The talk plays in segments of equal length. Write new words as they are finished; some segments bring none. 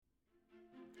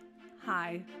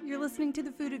Hi, you're listening to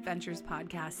the Food Adventures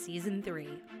Podcast Season 3,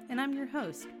 and I'm your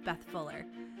host, Beth Fuller.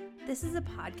 This is a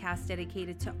podcast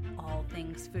dedicated to all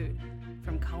things food,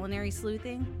 from culinary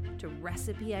sleuthing to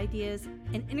recipe ideas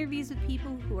and interviews with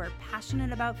people who are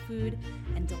passionate about food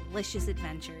and delicious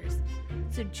adventures.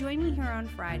 So join me here on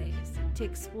Fridays to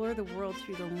explore the world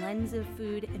through the lens of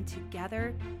food, and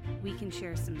together we can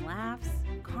share some laughs,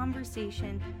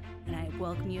 conversation, and I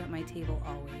welcome you at my table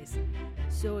always.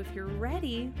 So if you're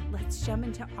ready, let's jump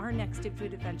into our next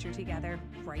food adventure together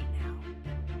right now.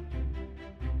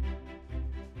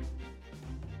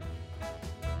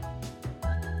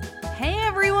 Hey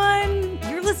everyone!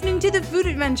 You're listening to the Food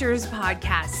Adventures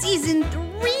Podcast Season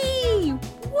 3!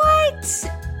 What?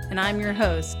 And I'm your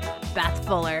host, Beth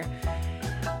Fuller.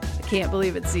 I can't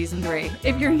believe it's Season 3.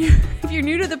 If you're new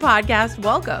to the podcast,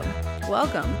 welcome.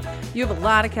 You have a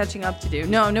lot of catching up to do.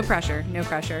 No pressure.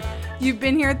 You've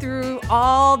been here through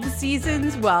all the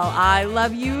seasons. Well, I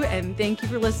love you and thank you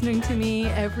for listening to me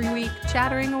every week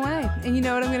chattering away. And you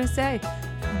know what I'm going to say?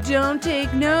 Don't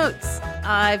take notes.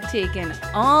 I've taken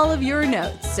all of your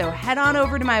notes. So head on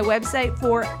over to my website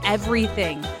for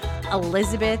everything,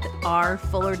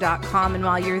 ElizabethRFuller.com. And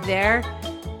while you're there,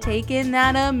 take in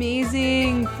that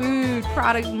amazing food,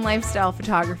 product, and lifestyle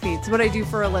photography. It's what I do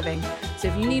for a living. So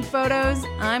if you need photos,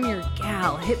 I'm your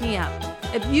gal. Hit me up.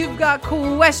 If you've got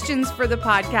questions for the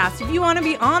podcast, if you want to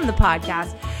be on the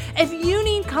podcast, if you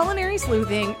need culinary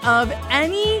sleuthing of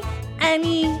any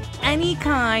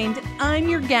kind, I'm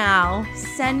your gal.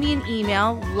 Send me an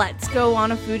email,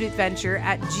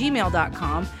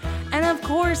 letsgoonafoodatventure@gmail.com. And of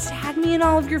course, tag me in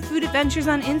all of your food adventures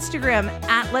on Instagram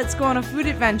at Let's Go On A Food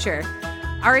Adventure.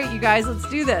 All right, you guys, let's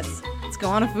do this. Let's go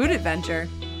on a food adventure.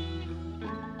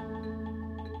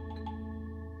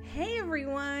 Hey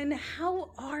everyone,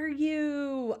 how are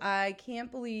you? I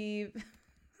can't believe,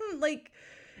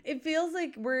 it feels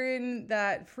like we're in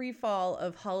that free fall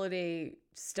of holiday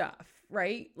stuff,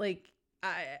 right?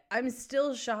 I'm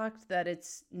still shocked that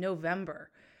it's November.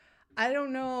 I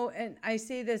don't know, and I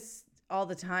say this all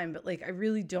the time, but I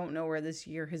really don't know where this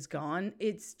year has gone.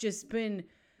 It's just been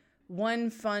one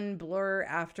fun blur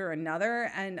after another,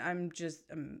 and I'm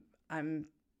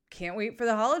can't wait for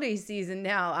the holiday season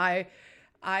now.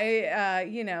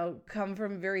 I come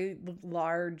from a very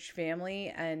large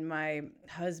family, and my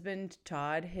husband,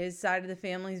 Todd, his side of the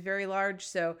family is very large.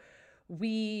 So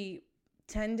we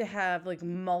tend to have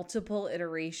multiple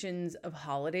iterations of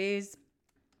holidays.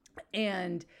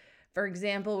 And for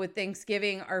example, with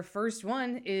Thanksgiving, our first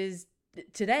one is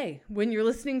today. When you're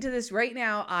listening to this right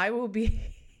now, I will be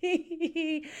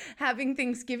having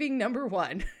Thanksgiving number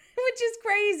 1, which is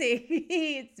crazy.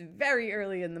 It's very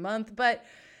early in the month, but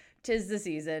 'tis the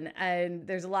season, and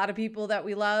there's a lot of people that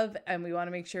we love, and we want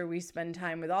to make sure we spend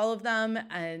time with all of them.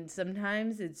 And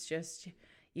sometimes it's just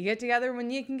you get together when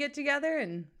you can get together,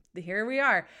 and here we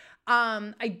are.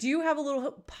 I do have a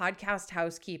little podcast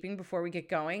housekeeping before we get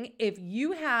going. If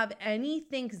you have any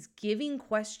Thanksgiving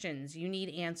questions you need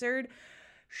answered,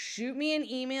 shoot me an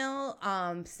email,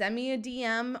 send me a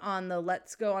DM on the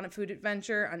Let's Go On A Food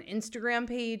Adventure on Instagram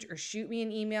page, or shoot me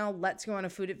an email,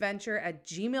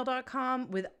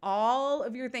 letsgoonafoodatventure@gmail.com, with all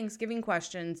of your Thanksgiving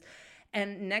questions.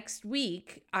 And next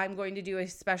week, I'm going to do a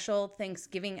special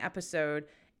Thanksgiving episode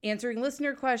answering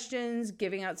listener questions,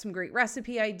 giving out some great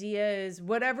recipe ideas,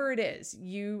 whatever it is,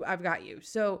 I've got you.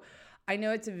 So I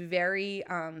know it's a very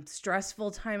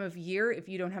stressful time of year if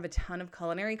you don't have a ton of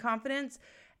culinary confidence.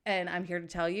 And I'm here to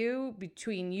tell you,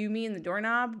 between you, me, and the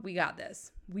doorknob, we got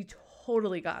this. We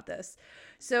totally got this.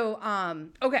 So,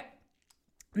 okay.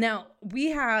 Now,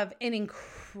 we have an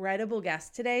incredible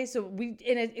guest today. So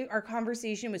our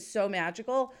conversation was so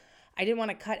magical, I didn't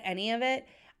want to cut any of it.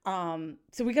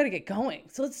 So we got to get going.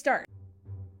 So let's start.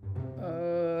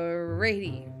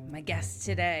 Alrighty, my guest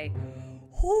today.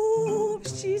 Oh,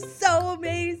 she's so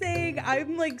amazing.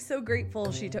 I'm so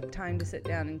grateful she took time to sit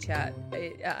down and chat.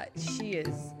 She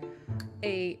is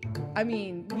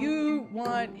you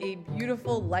want a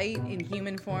beautiful light in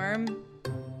human form.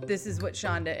 This is what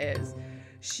Shaunda is.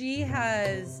 She's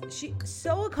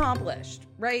so accomplished,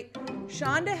 right?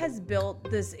 Shaunda has built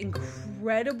this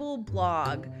incredible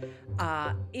blog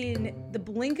in the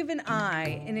blink of an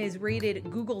eye, and is rated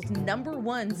Google's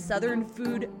 #1 Southern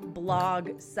food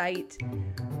blog site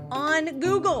on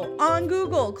Google,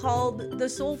 called The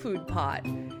Soul Food Pod.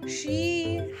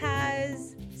 She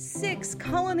has 6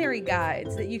 culinary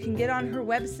guides that you can get on her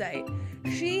website.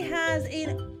 She has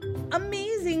an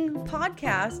amazing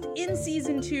podcast in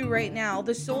season 2 right now,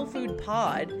 The Soul Food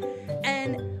Pod,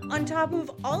 and on top of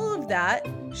all of that,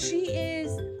 she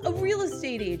is a real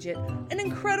estate agent, an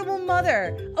incredible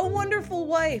mother, a wonderful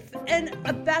wife, and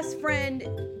a best friend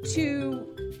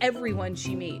to everyone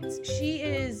she meets. She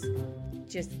is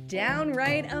just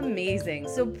downright amazing.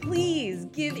 So please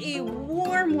give a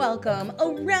warm welcome, a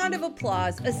round of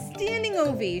applause, a standing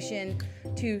ovation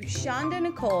to Shaunda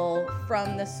Necole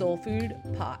from the Soul Food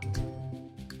Pot.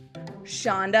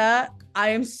 Shaunda, I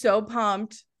am so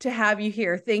pumped to have you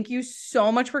here. Thank you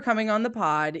so much for coming on the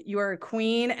pod. You are a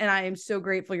queen, and I am so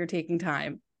grateful you're taking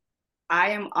time.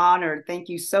 I am honored. Thank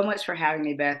you so much for having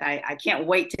me, Beth. I can't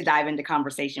wait to dive into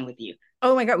conversation with you.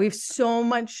 Oh my God, we have so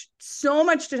much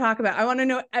to talk about. I want to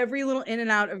know every little in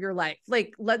and out of your life.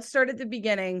 Like, let's start at the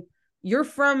beginning. You're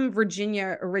from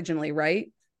Virginia originally,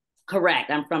 right? Correct.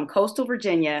 I'm from coastal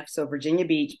Virginia, so Virginia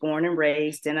Beach, born and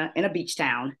raised in a beach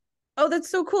town. Oh, that's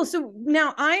so cool. So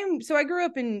now I grew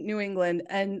up in New England,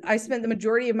 and I spent the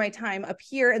majority of my time up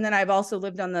here. And then I've also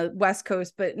lived on the West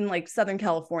Coast, but in like Southern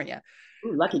California.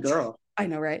 Ooh, lucky girl. I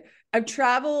know, right? I've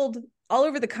traveled all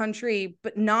over the country,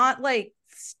 but not like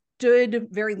stood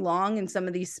very long in some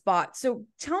of these spots. So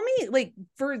tell me, like,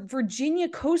 for Virginia,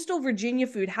 coastal Virginia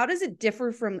food, how does it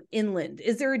differ from inland?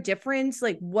 Is there a difference?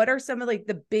 Like, what are some of like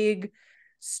the big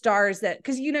stars that,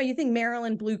 because you think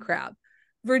Maryland blue crab,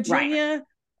 Virginia.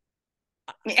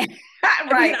 Right.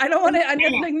 I mean, I don't want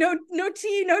to, like, no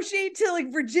tea, no shade to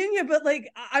like Virginia, but like,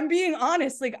 I'm being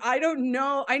honest, like, I don't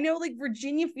know. I know like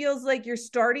Virginia feels like you're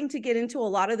starting to get into a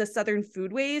lot of the Southern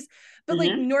foodways, but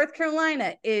like North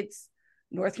Carolina, it's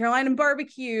North Carolina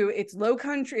barbecue, it's low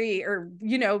country, or,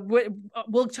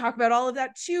 we'll talk about all of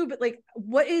that too. But like,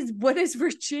 what is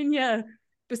Virginia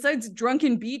besides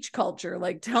drunken beach culture?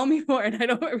 Like, tell me more. And I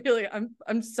don't really,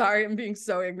 I'm sorry, I'm being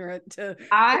so ignorant to.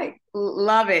 I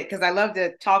love it because I love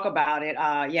to talk about it.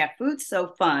 Yeah, food's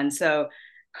so fun. So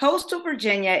coastal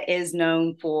Virginia is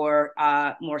known for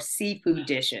more seafood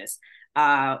dishes.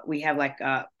 We have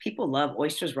people love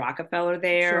oysters Rockefeller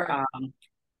there. Sure.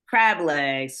 Crab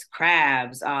legs,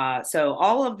 crabs. So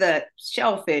all of the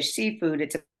shellfish, seafood,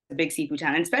 it's a big seafood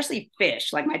town, and especially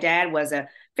fish. Like my dad was a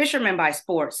fisherman by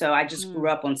sport, so I just grew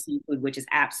up on seafood, which is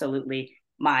absolutely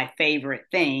my favorite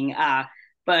thing.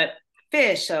 But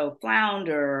fish, so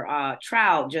flounder,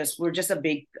 trout, we're just a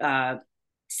big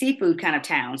seafood kind of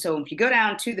town. So if you go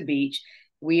down to the beach,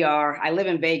 I live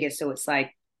in Vegas, so it's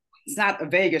not a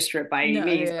Vegas strip by any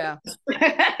means. Yeah.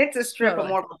 It's a strip, totally.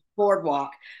 More of a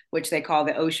boardwalk, which they call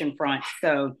the ocean front.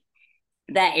 So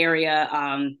that area,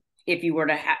 if you were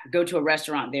to go to a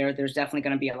restaurant there's definitely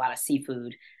going to be a lot of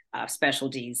seafood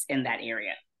specialties in that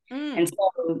area. And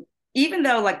so even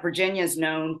though like Virginia is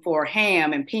known for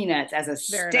ham and peanuts as a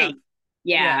state,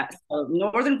 yeah. So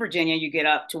Northern Virginia, you get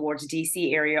up towards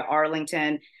DC area,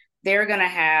 Arlington, they're going to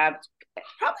have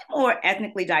probably more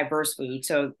ethnically diverse food.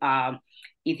 So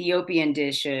Ethiopian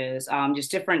dishes,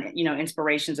 just different,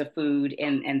 inspirations of food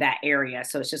in that area.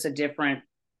 So it's just a different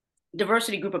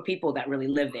diversity group of people that really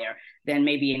live there than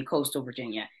maybe in coastal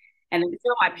Virginia. And then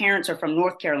still my parents are from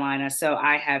North Carolina. So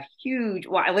I have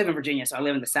I live in Virginia, so I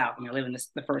live in the South, and I live in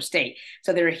the first state.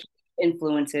 So there are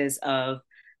influences of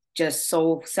just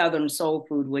Southern soul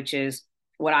food, which is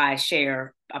what I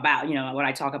share about, what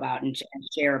I talk about and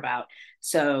share about.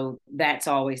 So that's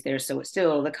always there. So it's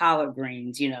still the collard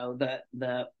greens, the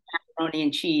macaroni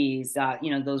and cheese,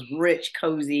 those rich,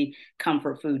 cozy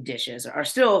comfort food dishes are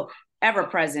still ever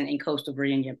present in coastal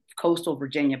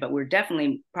Virginia, but we're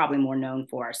definitely probably more known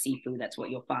for our seafood. That's what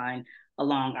you'll find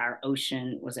along our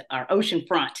ocean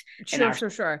front.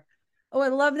 Sure. Oh, I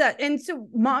love that. And so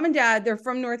mom and dad, they're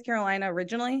from North Carolina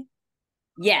originally?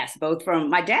 Yes, both from,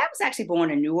 my dad was actually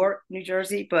born in Newark, New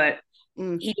Jersey, but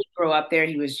he didn't grow up there.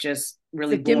 He was just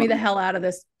really get me the hell out of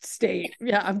this state.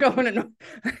 Yeah, I'm going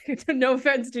to, no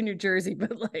offense to New Jersey,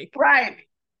 but like. Right.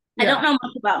 Yeah. I don't know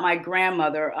much about my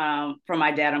grandmother from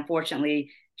my dad.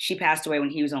 Unfortunately, she passed away when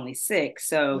he was only 6.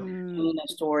 So in the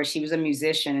story, she was a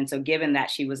musician. And so given that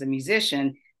she was a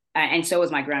musician, and so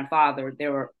was my grandfather,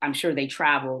 I'm sure they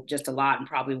traveled just a lot and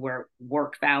probably where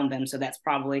work found them. So that's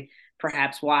probably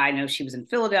perhaps why. I know she was in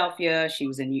Philadelphia. She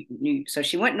was in so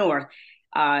she went north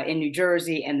in New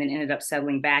Jersey and then ended up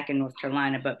settling back in North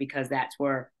Carolina. But because that's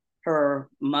where her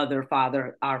mother,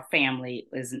 father, our family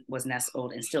was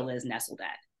nestled and still is nestled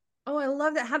at. Oh, I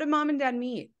love that. How did mom and dad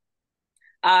meet?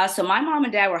 So my mom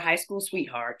and dad were high school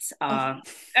sweethearts. Of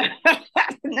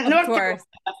North course.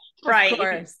 Right. Of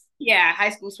course. Yeah, high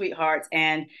school sweethearts.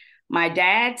 And my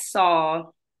dad saw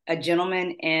a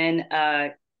gentleman in a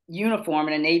uniform,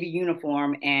 in a Navy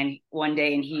uniform, and one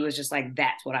day, and he was just like,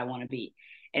 that's what I want to be.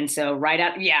 And so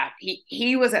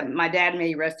he was my dad, may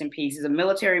he rest in peace. He's a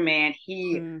military man.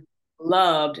 He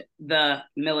loved the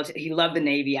military. He loved the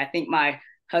Navy. I think my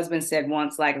husband said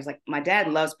once, like, it was like, my dad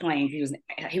loves planes. He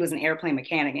was an airplane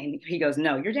mechanic, and he goes,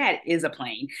 no, your dad is a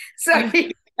plane. So he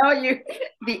could tell you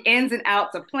the ins and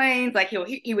outs of planes. Like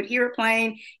he would hear a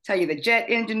plane, tell you the jet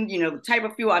engine, the type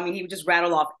of fuel. I mean, he would just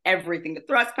rattle off everything, the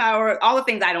thrust power, all the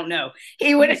things I don't know.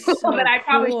 He would That's so that I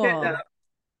probably should know. cool.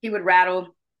 He would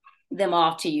rattle them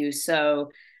off to you. So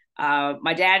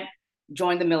my dad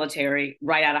joined the military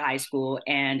right out of high school,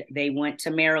 and they went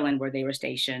to Maryland where they were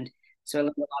stationed. So I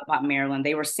learned a lot about Maryland.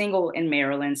 They were single in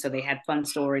Maryland, so they had fun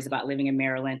stories about living in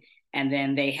Maryland. And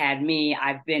then they had me.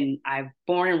 I've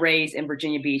born and raised in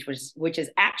Virginia Beach, which is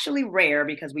actually rare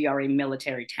because we are a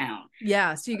military town.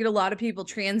 Yeah, so you get a lot of people,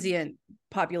 transient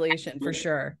population for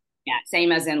sure. Yeah,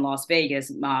 same as in Las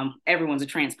Vegas. Everyone's a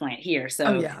transplant here. So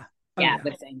Oh yeah. Oh, yeah, yeah.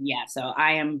 but yeah. So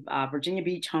I am Virginia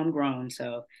Beach homegrown.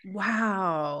 So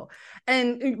Wow.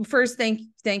 And first, thank.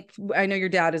 I know your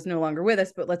dad is no longer with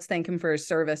us, but let's thank him for his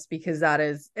service, because that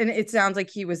is, and it sounds like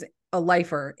he was a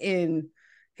lifer in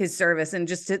his service, and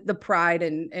just the pride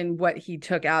and what he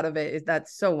took out of it.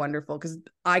 That's so wonderful, because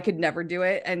I could never do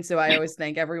it. And so I always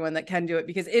thank everyone that can do it,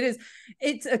 because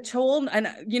it's a toll. And,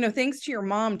 thanks to your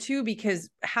mom too, because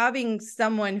having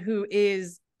someone who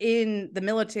is in the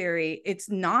military, it's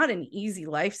not an easy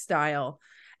lifestyle.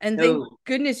 And thank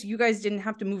goodness you guys didn't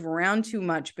have to move around too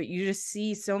much, but you just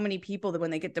see so many people that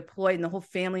when they get deployed and the whole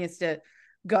family has to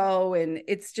go, and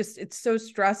it's so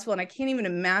stressful. And I can't even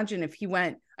imagine if he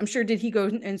went. I'm sure, did he go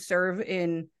and serve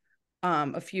in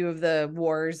a few of the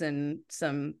wars and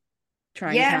some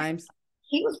trying times?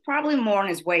 He was probably more on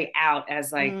his way out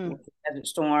as like Desert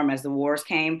Storm, as the wars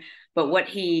came. But what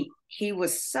he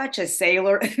was such a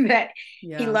sailor that he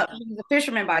was a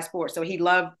fisherman by sport, so he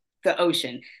loved the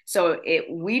ocean. So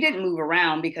we didn't move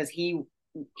around because he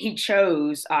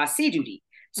chose sea duty.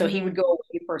 So he would go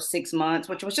away for 6 months,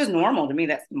 which was just normal to me.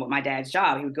 That's my dad's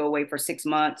job. He would go away for 6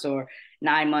 months or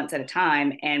 9 months at a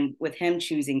time. And with him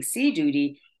choosing sea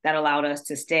duty, that allowed us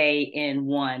to stay in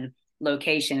one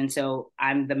location. And so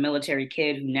I'm the military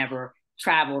kid who never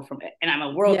traveled from, and I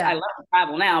love to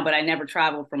travel now, but I never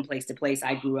traveled from place to place.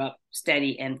 I grew up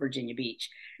steady in Virginia Beach.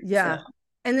 Yeah. So.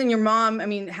 And then your mom, I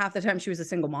mean, half the time she was a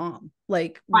single mom,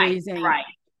 like raising. Right.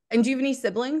 And do you have any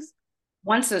siblings?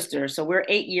 One sister, so we're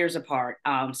 8 years apart.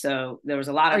 So there was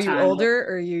a lot of time. Are you older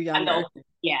or are you younger?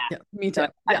 Yeah, me too. So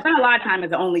I spent a lot of time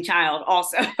as the only child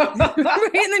also. Right?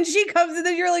 And then she comes and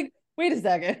then you're like, wait a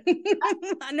second.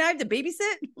 Now I have to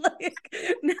babysit? Like,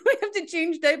 now I have to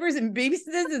change diapers and babysit?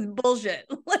 This is bullshit.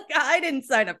 Like, I didn't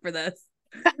sign up for this.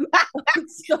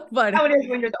 It's so funny. How it is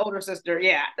when you're the older sister.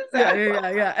 Yeah.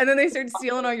 Yeah. And then they start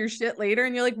stealing all your shit later,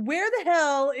 and you're like, where the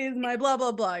hell is my blah,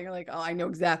 blah, blah? And you're like, oh, I know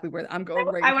exactly where I'm going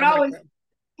right I would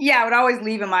always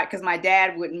leave him because my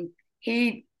dad wouldn't,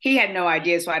 he had no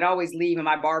idea. So I'd always leave, and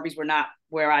my Barbies were not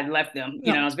where I'd left them.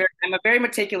 I'm a very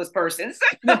meticulous person.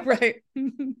 Right.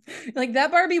 Like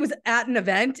that Barbie was at an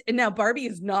event, and now Barbie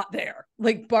is not there.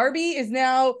 Like Barbie is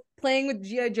now playing with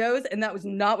G.I. Joes, and that was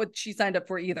not what she signed up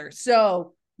for either.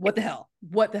 So what the hell?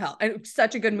 And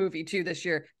such a good movie too this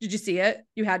year. Did you see it?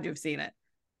 You had to have seen it.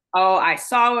 Oh, I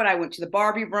saw it. I went to the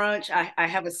Barbie brunch. I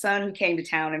have a son who came to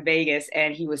town in Vegas,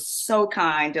 and he was so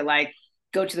kind to like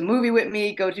go to the movie with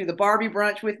me, go to the Barbie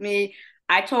brunch with me.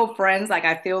 I told friends, like,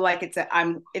 I feel like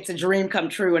it's a dream come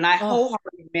true. And I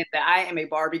wholeheartedly admit that I am a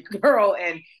Barbie girl,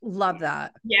 and love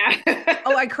that. Yeah.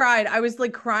 Oh, I cried. I was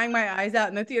like crying my eyes out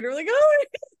in the theater, like, oh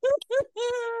my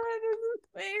God,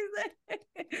 this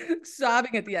is amazing.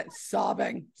 Sobbing at the end,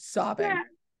 sobbing. Yeah.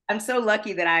 I'm so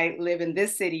lucky that I live in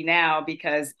this city now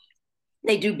because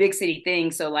they do big city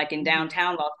things. So like in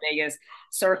downtown Las Vegas,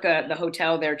 Circa, the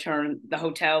hotel there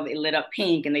they lit up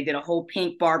pink, and they did a whole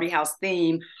pink Barbie house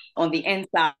theme on the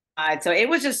inside. So it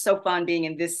was just so fun being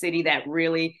in this city that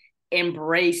really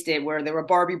embraced it, where there were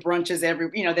Barbie brunches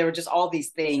there were just all these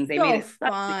things. They made it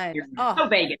fun. So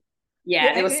Vegas.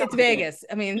 Yeah, it's Vegas.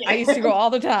 I mean, I used to go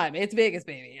all the time. It's Vegas,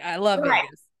 baby. I love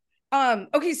Vegas.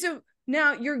 Okay, so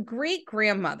now your great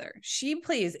grandmother, she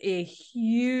plays a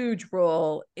huge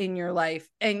role in your life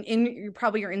and in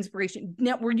probably your inspiration.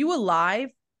 Now, were you alive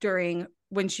during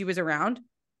when she was around?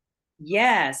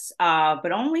 Yes,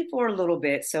 but only for a little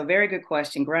bit. So very good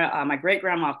question. My great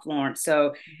grandma Florence.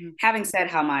 So having said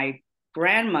how my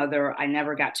grandmother, I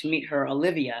never got to meet her,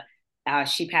 Olivia.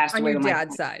 She passed away on your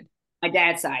dad's side. My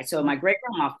dad's side. So my great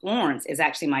grandma Florence is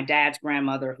actually my dad's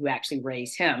grandmother who actually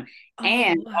raised him.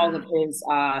 All of his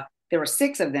there were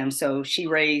 6 of them. So she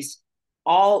raised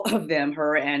all of them,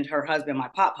 her and her husband, my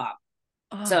pop.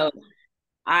 So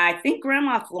I think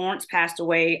Grandma Florence passed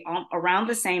away around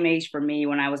the same age for me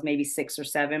when I was maybe 6 or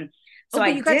 7. Oh, So but I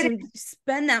you got did it. to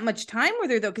spend that much time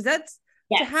with her though, because that's to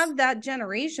Yes. have that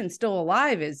generation still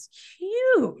alive is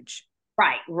huge.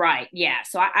 Right. Yeah.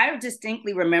 So I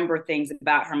distinctly remember things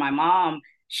about her. My mom,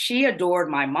 she adored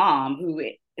my mom, who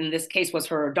in this case was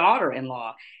her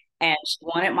daughter-in-law. And she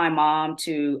wanted my mom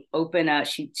to open up.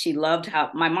 She loved how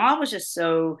my mom was just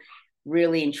so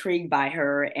really intrigued by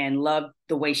her and loved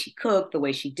the way she cooked, the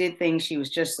way she did things. She was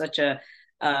just such a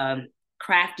um,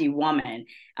 crafty woman.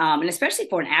 And especially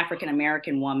for an African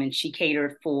American woman, she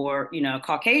catered for,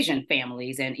 Caucasian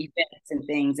families and events and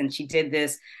things. And she did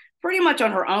this pretty much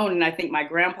on her own. And I think my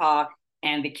grandpa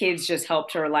and the kids just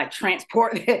helped her like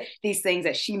transport these things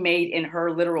that she made in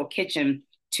her literal kitchen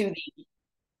to the,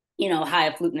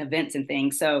 highfalutin events and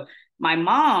things. So my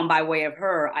mom, by way of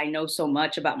her, I know so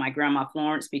much about my grandma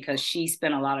Florence because she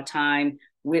spent a lot of time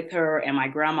with her, and my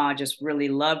grandma just really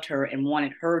loved her and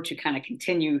wanted her to kind of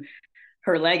continue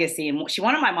her legacy. And she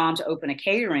wanted my mom to open a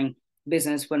catering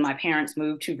business when my parents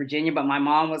moved to Virginia. But my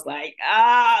mom was like,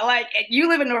 like you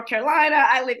live in North Carolina,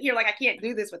 I live here. Like, I can't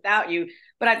do this without you.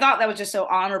 But I thought that was just so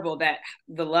honorable that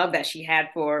the love that she had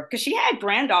for, because she had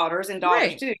granddaughters and daughters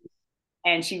Right. too.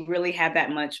 And she really had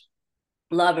that much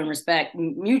love and respect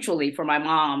mutually for my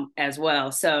mom as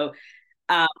well. So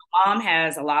mom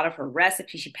has a lot of her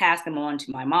recipes. She passed them on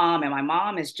to my mom, and my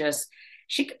mom is just,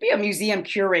 she could be a museum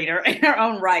curator in her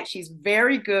own right. She's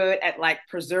very good at like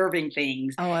preserving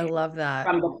things Oh, I love that.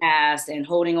 from the past and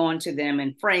holding on to them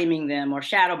and framing them or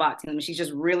shadow boxing them. She's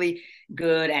just really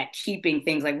good at keeping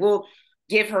things. Like, we'll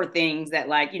give her things that,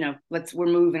 like, we're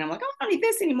moving. I'm like, oh, I don't need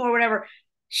this anymore, whatever.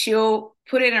 She'll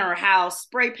put it in her house,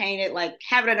 spray paint it, like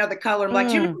have it another color. I'm like,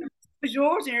 do you Mm, remember this was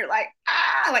yours? And you're like,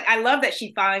 like, I love that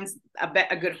she finds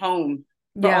a good home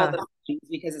for all yeah. the things,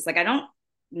 because it's like, I don't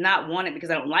not want it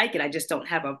because I don't like it. I just don't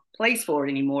have a place for it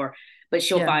anymore, but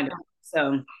she'll Yeah. find it.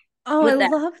 So Oh, I with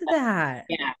that, love that.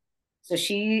 yeah. So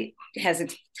she has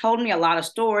told me a lot of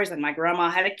stories. Like, my grandma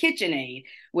had a KitchenAid,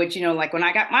 which, like when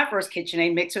I got my first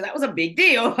KitchenAid mixer, that was a big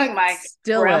deal. Like, my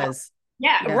Still grandma, is.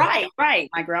 yeah, Yeah. right.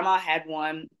 My grandma had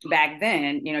one back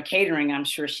then, catering. I'm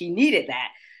sure she needed that.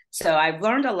 So I've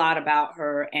learned a lot about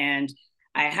her. And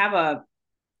I have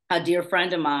a dear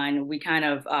friend of mine. We kind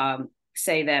of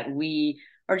say that we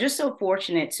are just so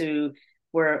fortunate to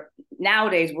where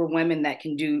nowadays we're women that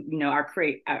can do,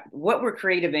 what we're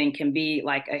creative in can be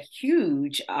like a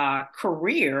huge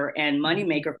career and Mhm.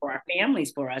 moneymaker for our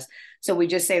families, for us. So we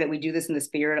just say that we do this in the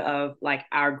spirit of like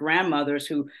our grandmothers,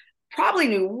 who probably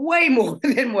knew way more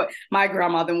than what my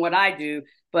grandma than what I do,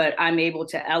 but I'm able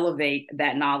to elevate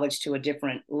that knowledge to a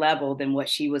different level than what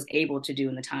she was able to do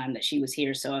in the time that she was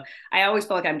here. So I always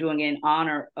feel like I'm doing it in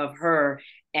honor of her,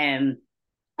 and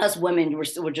us women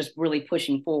we're just really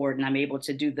pushing forward, and I'm able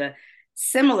to do the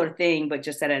similar thing, but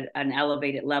just at an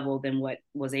elevated level than what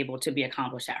was able to be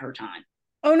accomplished at her time.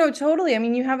 Oh no, totally. I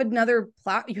mean, you have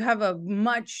you have a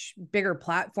much bigger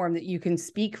platform that you can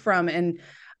speak from. And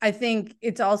I think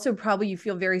it's also probably you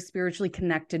feel very spiritually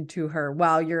connected to her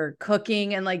while you're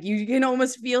cooking, and like you can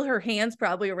almost feel her hands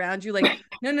probably around you, like,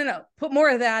 no, no, no, put more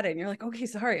of that in. You're like, okay,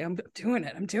 sorry, I'm doing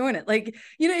it. I'm doing it. Like,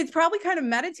 it's probably kind of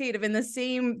meditative in the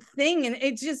same thing. And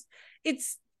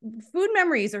it's food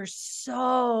memories are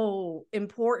so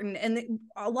important, and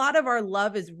a lot of our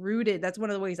love is rooted. That's one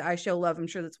of the ways I show love. I'm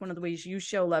sure that's one of the ways you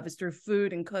show love, is through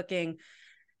food and cooking.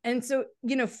 And so,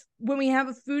 when we have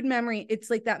a food memory,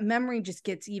 it's like that memory just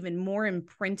gets even more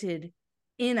imprinted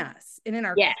in us and in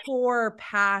our Yeah. core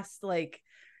past, like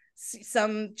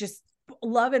some just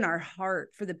love in our heart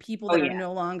for the people Oh that are yeah.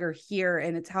 no longer here.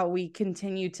 And it's how we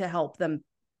continue to help them,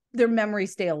 their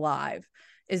memories stay alive,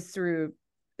 is through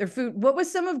their food. What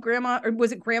was some of Grandma, or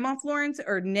was it Grandma Florence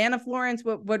or Nana Florence?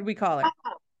 What do we call her?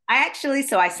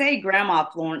 So I say Grandma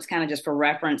Florence kind of just for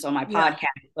reference on my Yeah.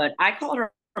 podcast, but I called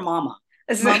her Mama.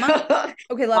 Mama.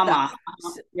 Okay, love that. Mama.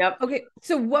 So, Yep. okay,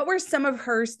 so what were some of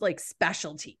her like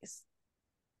specialties?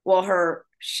 Well,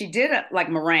 she did like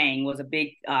meringue was a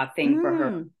big thing for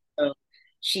her. Mm. So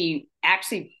she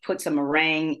actually put some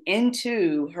meringue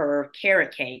into her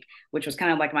carrot cake, which was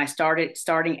kind of like my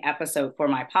starting episode for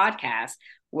my podcast,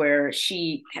 where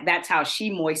that's how she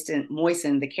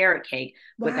moistened the carrot cake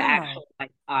with the Wow. actual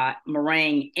like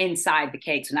meringue inside the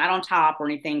cake. So not on top or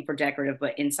anything for decorative,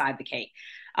 but inside the cake.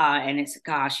 And it's,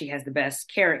 gosh, she has the best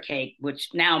carrot cake, which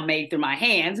now made through my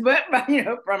hands, but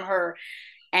from her.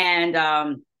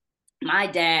 And my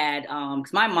dad,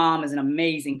 because my mom is an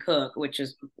amazing cook, which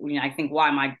is, I think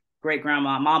why my great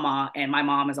grandma, Mama, and my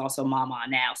mom is also Mama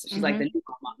now. So she's like the Mm-hmm. new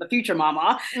Mama, the future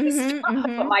Mama. Mm-hmm. What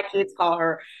Mm-hmm. my kids call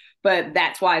her. But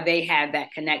that's why they had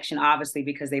that connection, obviously,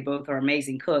 because they both are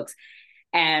amazing cooks.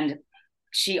 And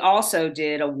she also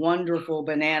did a wonderful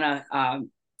banana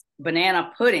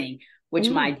banana pudding, which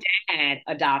my Ooh. dad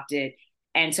adopted.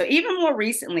 And so even more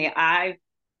recently, I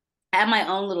have my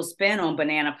own little spin on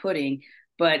banana pudding,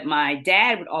 but my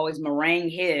dad would always meringue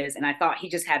his, and I thought he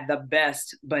just had the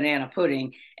best banana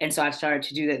pudding. And so I started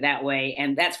to do it that way.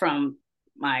 And that's from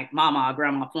my mama,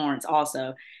 Grandma Florence,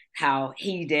 also, how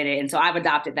he did it. And so I've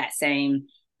adopted that same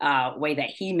way that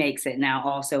he makes it now,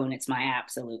 also, and it's my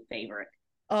absolute favorite.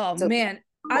 Oh So man,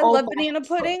 I old love banana fashioned.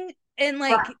 pudding and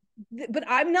Right. like but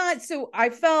I'm not so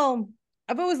I've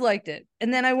always liked it.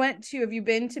 And then I went to have you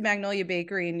been to Magnolia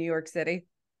Bakery in New York City?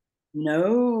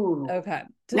 No. Okay.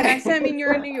 So the next time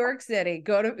you're in New York City,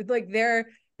 go to like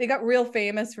they got real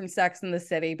famous from Sex and the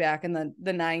City back in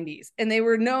the 90s. And they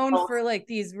were known Oh, for like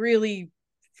these really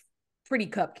pretty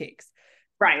cupcakes.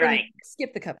 right, And right.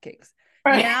 skip the cupcakes.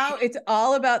 Right. Now it's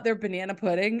all about their banana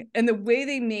pudding and the way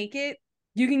they make it.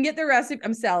 You can get the recipe.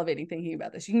 I'm salivating thinking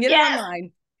about this. You can get it Yes.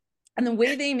 online. And the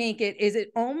way they make it is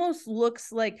it almost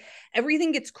looks like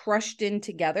everything gets crushed in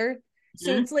together.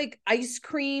 So Mhm. it's like ice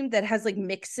cream that has like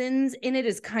mix-ins in it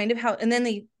is kind of how, and then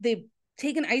they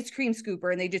take an ice cream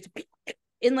scooper and they just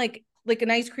in like an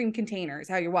ice cream container is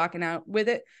how you're walking out with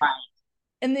it. Right.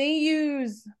 And they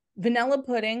use vanilla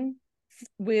pudding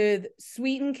with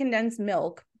sweetened condensed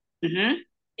milk Hmm.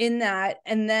 in that,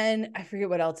 and then I forget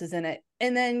what else is in it,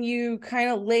 and then you kind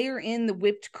of layer in the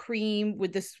whipped cream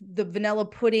with the vanilla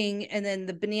pudding and then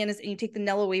the bananas, and you take the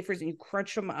Nilla wafers and you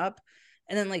crunch them up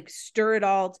and then like stir it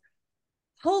all.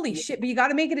 Holy shit, but you got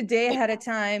to make it a day ahead of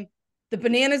time. The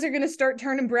bananas are going to start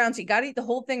turning brown, so you got to eat the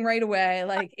whole thing right away.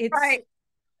 Like it's Right.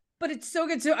 but it's so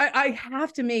good. So I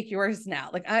have to make yours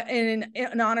now. Like in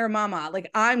honor of Mama,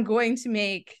 like I'm going to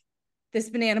make this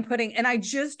banana pudding. And I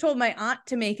just told my aunt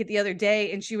to make it the other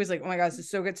day, and she was like, "Oh my gosh, this is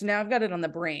so good." So now I've got it on the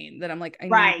brain that I'm like, I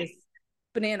need Right. this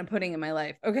banana pudding in my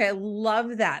life. Okay, I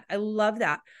love that. I love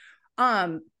that.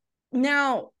 Um,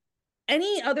 now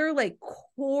any other like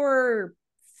core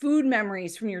food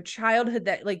memories from your childhood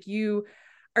that like you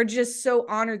are just so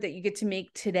honored that you get to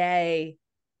make today?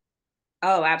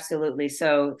 Oh, absolutely.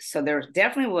 So there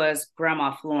definitely was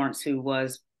Grandma Florence, who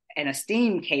was an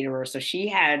esteemed caterer. So she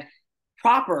had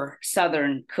proper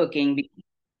Southern cooking because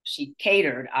she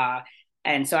catered.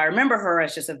 And so I remember her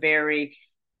as just a very,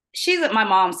 she's, my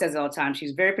mom says it all the time,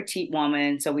 she's a very petite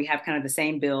woman. So we have kind of the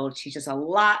same build. She's just a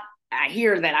lot, I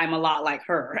hear that I'm a lot like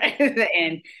her.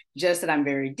 And just that I'm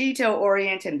very detail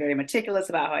oriented and very meticulous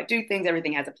about how I do things.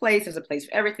 Everything has a place. There's a place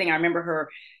for everything. I remember her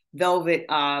velvet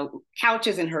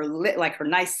couches in her like her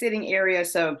nice sitting area.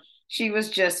 So she was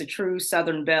just a true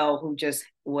Southern belle who just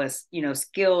was,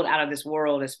 skilled out of this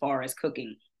world as far as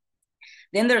cooking.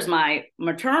 Then there's my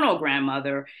maternal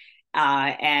grandmother,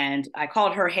 and I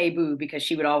called her Hey Boo because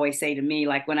she would always say to me,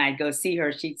 like when I'd go see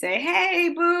her, she'd say,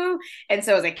 Hey Boo. And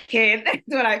so as a kid, that's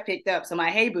what I picked up. So my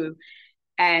Hey Boo.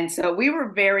 And so we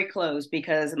were very close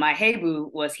because my Hey Boo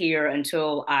was here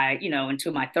until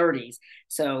until my 30s.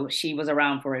 So she was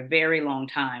around for a very long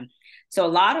time. So a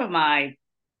lot of my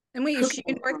And wait, is cooking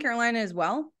she in North Carolina as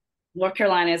well? North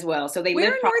Carolina as well. So they Where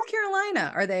live in North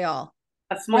Carolina are they all?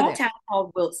 a Were small they? town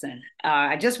called Wilson.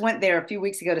 I just went there a few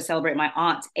weeks ago to celebrate my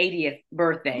aunt's 80th Oh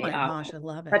birthday. my gosh, I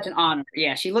love it. Such an honor.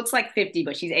 Yeah, she looks like 50,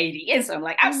 but she's 80. And so I'm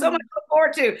like, I have so much Oh, to look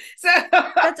forward to. So,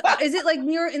 that's is it like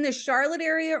near in the Charlotte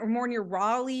area or more near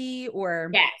Raleigh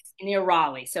or yes, near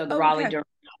Raleigh. So the oh, Raleigh okay. Durham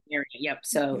area. Yep.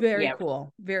 So, Very yeah.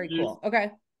 cool. Very Mhm. cool.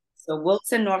 Okay. So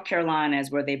Wilson, North Carolina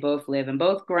is where they both live. And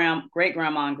both great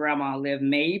grandma and grandma live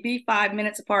maybe 5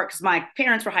 minutes apart because my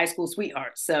parents were high school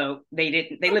sweethearts. So they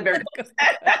live very close.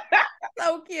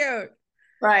 So cute.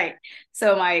 Right.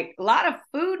 So a lot of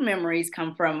food memories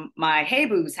come from my Hey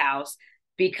Boo's house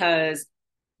because,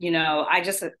 I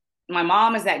just my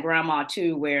mom is that grandma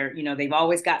too, where, they've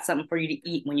always got something for you to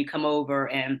eat when you come over,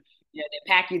 and they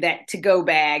pack you that to go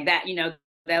bag that,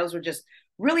 those were just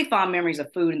really fond memories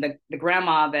of food. And the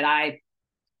grandma that I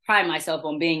pride myself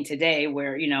on being today,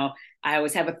 where, I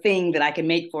always have a thing that I can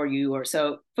make for you. Or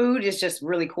so food is just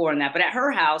really core in that. But at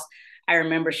her house, I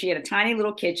remember she had a tiny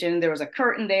little kitchen. There was a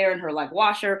curtain there, and her like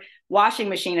washing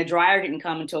machine. A dryer didn't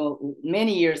come until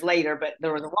many years later, but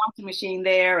there was a washing machine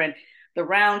there, and the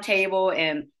round table,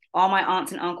 and all my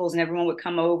aunts and uncles and everyone would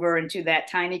come over into that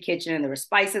tiny kitchen, and there were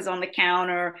spices on the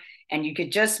counter, and you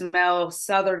could just smell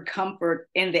Southern comfort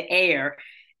in the air.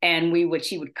 And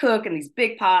she would cook in these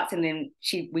big pots, and then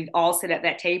we'd all sit at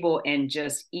that table and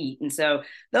just eat. And so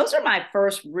those are my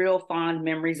first real fond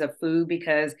memories of food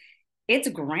because it's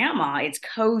grandma, it's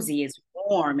cozy, it's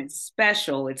warm, it's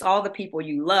special, it's all the people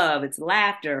you love, it's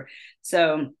laughter.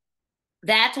 So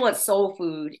that's what soul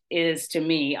food is to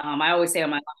me. I always say on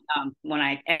my when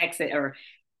I exit or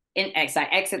as I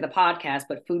exit the podcast,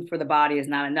 but food for the body is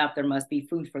not enough. There must be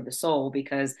food for the soul,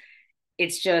 because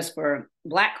it's just, for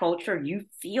Black culture, you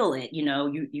feel it,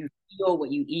 you feel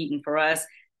what you eat. And for us,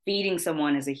 feeding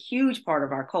someone is a huge part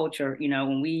of our culture.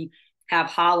 When we have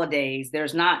holidays,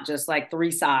 there's not just like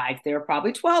 3 sides, there are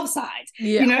probably 12 sides,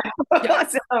 Yeah. Yeah.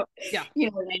 so, Yeah.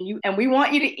 and we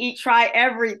want you to try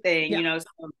everything, Yeah.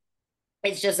 so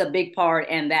it's just a big part.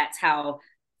 And that's how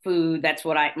food, that's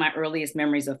what my earliest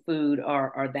memories of food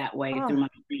are that way, through Oh, my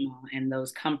grandma, and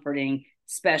those comforting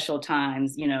special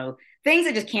times, things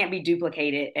that just can't be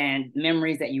duplicated, and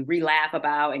memories that you laugh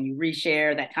about and you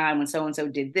reshare that time when so and so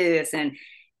did this, and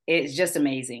it's just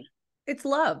amazing. it's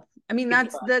love. I mean,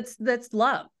 It's that's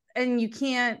love. And you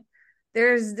can't,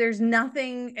 there's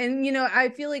nothing. And I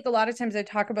feel like a lot of times I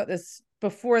talk about this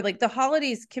before, like the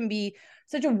holidays can be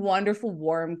such a wonderful,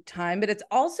 warm time, but it's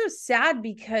also sad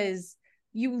because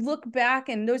you look back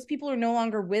and those people are no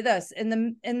longer with us, and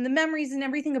the memories and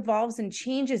everything evolves and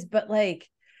changes. But like,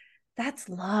 that's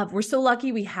love. We're so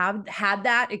lucky we have had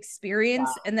that experience,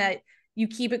 and that you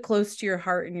keep it close to your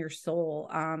heart and your soul.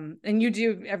 And you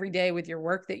do every day with your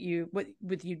work that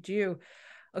what you do.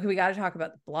 Okay, we got to talk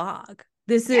about the blog.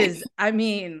 This is, I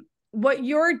mean, what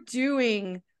you're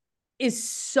doing is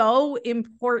so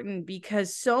important,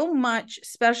 because so much,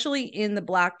 especially in the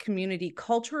Black community,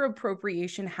 cultural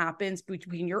appropriation happens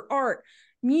between your art,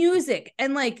 music,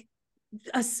 and like,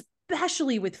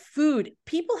 especially with food.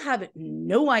 People have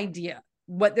no idea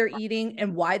what they're eating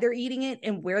and why they're eating it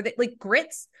and where they, like,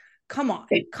 grits. Come on.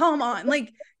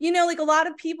 Like, like a lot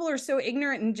of people are so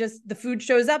ignorant, and just the food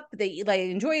shows up, they like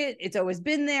enjoy it. It's always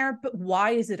been there, but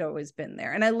why is it always been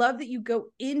there? And I love that you go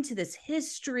into this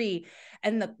history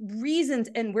and the reasons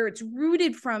and where it's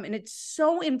rooted from. And it's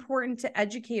so important to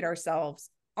educate ourselves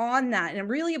on that. And I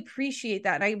really appreciate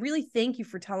that. And I really thank you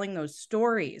for telling those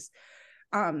stories.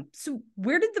 So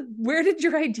where did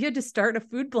your idea to start a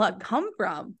food blog come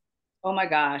from? Oh my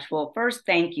gosh. Well, first,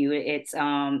 thank you. It's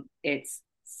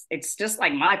just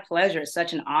like my pleasure. It's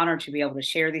such an honor to be able to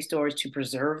share these stories, to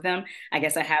preserve them. I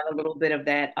guess I have a little bit of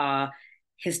that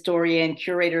historian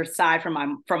curator side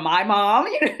from my mom,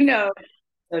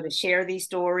 so to share these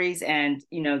stories and,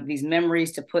 these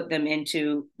memories, to put them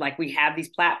into, like, we have these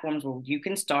platforms where you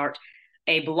can start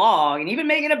a blog and even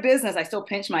make it a business. I still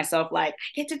pinch myself, like,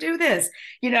 I get to do this,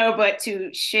 but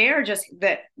to share just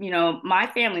that, my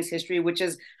family's history, which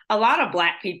is a lot of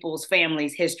Black people's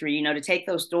families' history, to take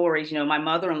those stories. My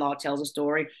mother-in-law tells a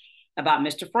story about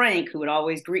Mr. Frank, who would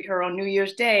always greet her on New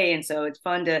Year's Day. And so it's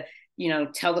fun to,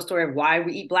 tell the story of why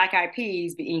we eat black eyed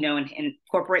peas, and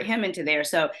incorporate him into there.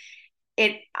 So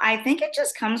I think it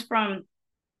just comes from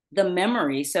the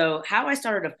memory. So how I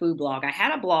started a food blog, I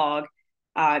had a blog,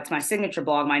 it's my signature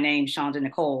blog, my name, Shaunda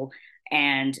Necole.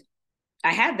 And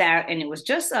I had that, and it was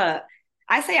just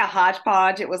I say a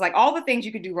hodgepodge. It was like all the things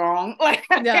you could do wrong. Like,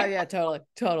 Yeah, totally.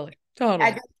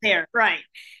 I did there, right.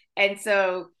 And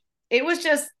so it was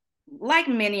just like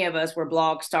many of us, where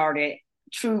blog started,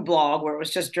 true blog, where it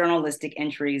was just journalistic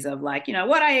entries of, like,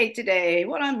 what I ate today,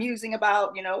 what I'm musing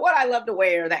about, what I love to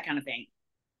wear, that kind of thing.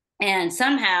 And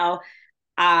somehow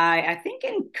I think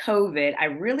in COVID, I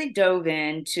really dove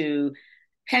into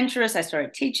Pinterest. I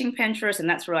started teaching Pinterest, and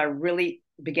that's where I really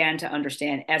began to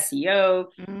understand SEO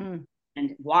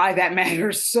and why that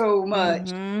matters so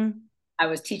much. Mm-hmm. I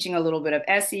was teaching a little bit of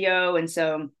SEO. And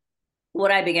so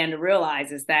what I began to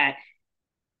realize is that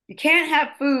you can't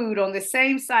have food on the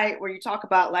same site where you talk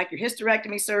about, like, your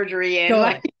hysterectomy surgery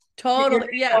and totally.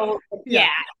 Yeah. Yeah.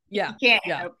 Yeah. You can't.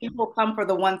 Yeah. People come for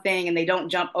the one thing, and they don't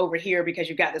jump over here because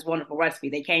you've got this wonderful recipe.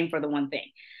 They came for the one thing.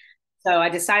 So I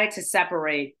decided to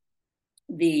separate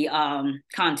the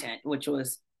content, which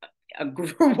was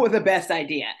the best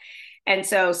idea. And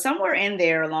so somewhere in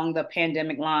there along the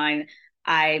pandemic line,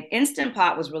 Instant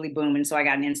Pot was really booming. So I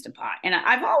got an Instant Pot. And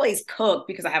I've always cooked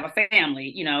because I have a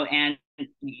family, and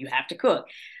you have to cook.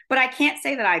 But I can't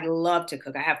say that I love to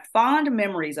cook. I have fond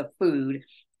memories of food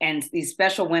and these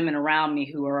special women around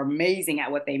me who are amazing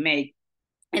at what they make.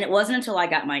 And it wasn't until I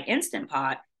got my Instant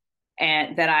Pot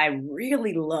and that I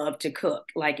really loved to cook.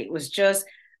 Like, it was just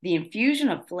the infusion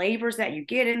of flavors that you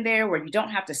get in there, where you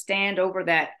don't have to stand over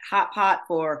that hot pot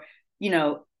for,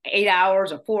 8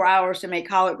 hours or 4 hours to make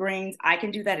collard greens. I can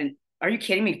do that in, are you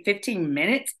kidding me, 15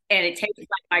 minutes? And it tastes like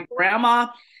my grandma,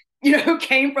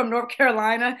 came from North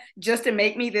Carolina just to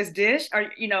make me this dish.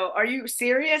 Are you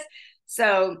serious?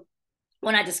 So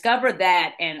when I discovered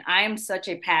that, and I am such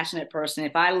a passionate person,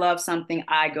 if I love something,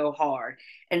 I go hard.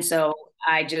 And so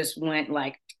I just went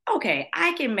like, okay,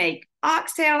 I can make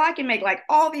oxtail. I can make like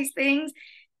all these things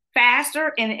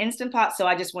faster in an Instant Pot. So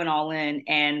I just went all in.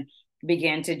 And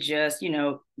began to just,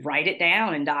 write it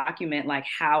down and document like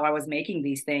how I was making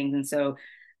these things. And so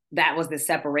that was the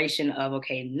separation of,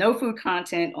 okay, no food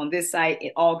content on this site.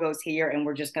 It all goes here. And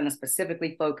we're just going to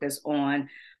specifically focus on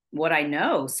what I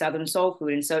know, Southern soul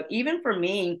food. And so even for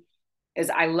me, is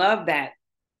I love that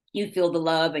you feel the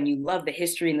love and you love the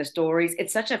history and the stories.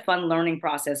 It's such a fun learning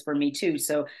process for me too.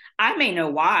 So I may know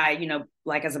why,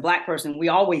 like as a Black person, we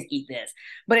always eat this,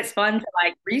 but it's fun to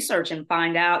like research and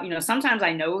find out, sometimes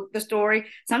I know the story,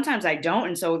 sometimes I don't.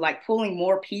 And so like pulling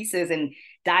more pieces and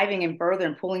diving in further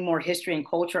and pulling more history and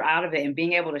culture out of it and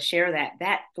being able to share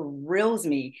that thrills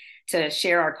me, to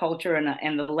share our culture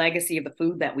and the legacy of the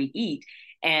food that we eat.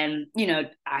 And,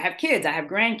 I have kids, I have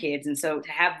grandkids. And so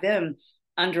to have them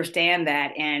understand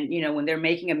that, and when they're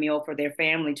making a meal for their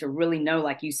family, to really know,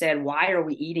 like you said, why are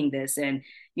we eating this, and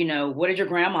what did your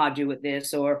grandma do with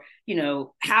this, or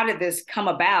how did this come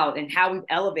about, and how we've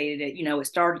elevated it. It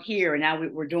started here and now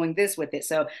we're doing this with it.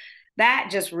 So that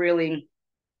just really,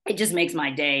 it just makes my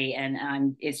day.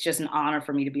 And it's just an honor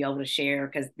for me to be able to share,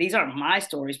 because these aren't my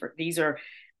stories, but these are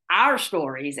our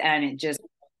stories. And it just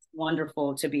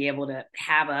wonderful to be able to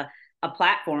have a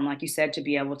platform, like you said, to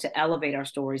be able to elevate our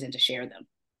stories and to share them.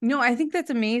 No, I think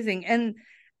that's amazing. And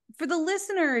for the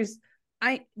listeners,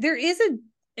 I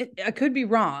could be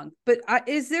wrong, but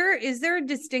is there a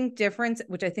distinct difference,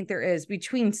 which I think there is,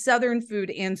 between Southern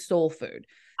food and soul food?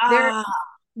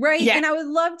 Right. Yeah. And I would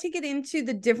love to get into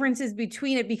the differences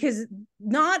between it, because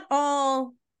not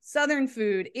all Southern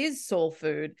food is soul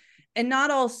food, and not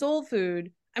all soul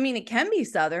food, I mean, it can be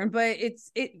Southern, but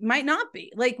it might not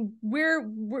be. Like,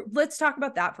 let's talk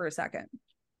about that for a second.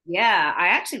 Yeah, I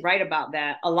actually write about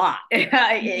that a lot. It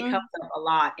comes up a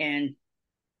lot, and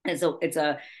it's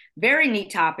a very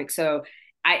neat topic. So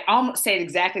I almost say it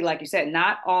exactly like you said.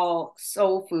 Not all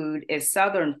soul food is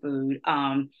Southern food,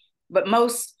 but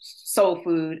most soul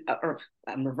food, or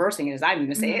I'm reversing it as I'm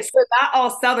even saying it. So not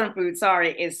all Southern food,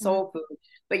 sorry, is soul food.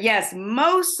 But yes,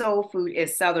 most soul food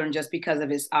is Southern, just because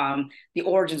of its the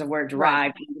origins of where it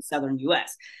derived in the Southern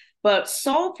U.S. But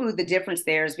soul food, the difference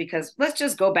there is because, let's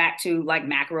just go back to like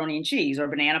macaroni and cheese or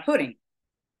banana pudding.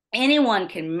 Anyone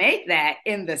can make that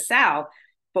in the South,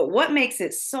 but what makes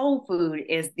it soul food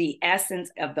is the essence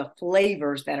of the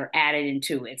flavors that are added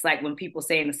into it. It's like when people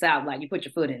say in the South, like, you put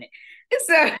your foot in it.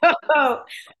 So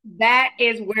that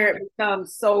is where it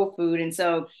becomes soul food. And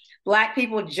so Black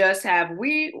people just have,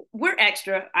 we're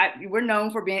extra. We're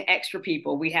known for being extra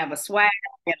people. We have a swag,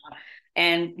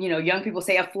 and young people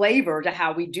say a flavor to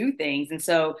how we do things. And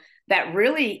so that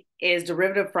really is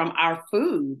derivative from our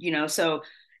food, so,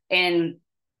 and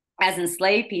as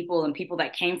enslaved people and people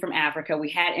that came from Africa, we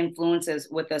had influences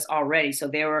with us already. So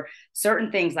there were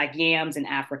certain things like yams in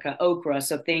Africa, okra,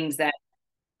 so things that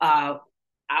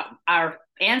our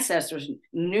ancestors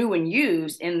knew and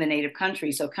used in the native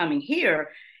country. So coming here,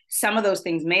 some of those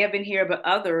things may have been here, but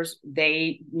others,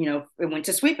 it went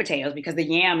to sweet potatoes, because the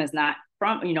yam is not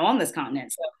from, on this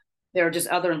continent. So there are just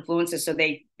other influences. So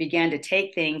they began to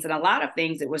take things, and a lot of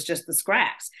things, it was just the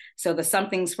scraps. So the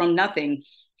somethings from nothing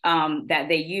that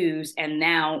they use. And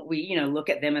now we, look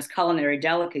at them as culinary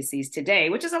delicacies today,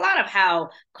 which is a lot of how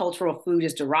cultural food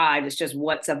is derived. It's just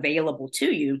what's available to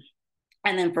you.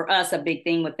 And then for us, a big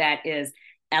thing with that is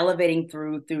elevating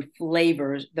through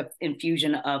flavors, the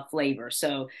infusion of flavor.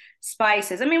 So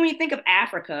spices. I mean, when you think of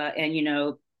Africa and,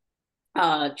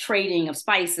 trading of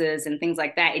spices and things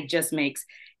like that, it just makes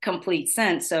complete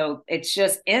sense. So it's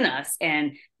just in us,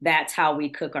 and that's how we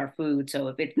cook our food. So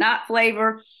if it's not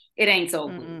flavor, it ain't soul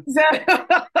food.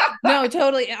 No,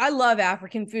 totally. I love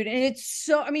African food. And it's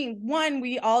so, I mean, one,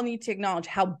 we all need to acknowledge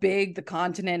how big the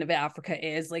continent of Africa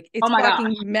is. Like, it's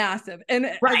fucking massive. And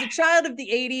as a child of the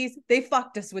 80s, they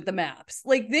fucked us with the maps.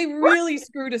 Like, they really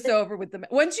screwed us over with them.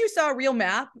 Once you saw a real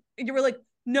map, you were like,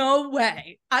 no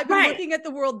way. I've been looking at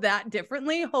the world that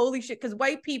differently. Holy shit. Because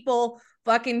white people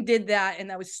fucking did that,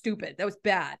 and that was stupid. That was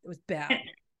bad. It was bad.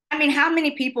 I mean, how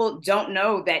many people don't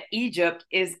know that Egypt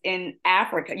is in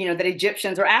Africa, that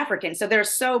Egyptians are African? So there's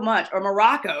so much, or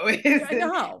Morocco is. I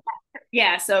know.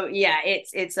 Yeah. So yeah,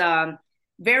 it's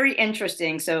very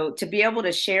interesting. So to be able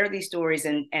to share these stories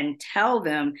and tell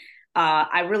them,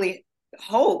 I really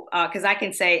hope, because I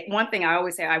can say one thing I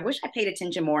always say, I wish I paid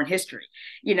attention more in history,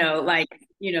 like,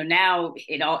 now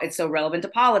it's so relevant to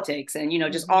politics and,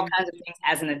 just all kinds of things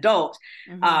as an adult.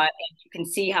 And you can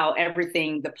see how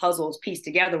everything, the puzzles piece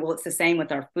together. Well, it's the same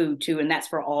with our food too. And that's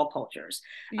for all cultures.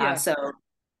 So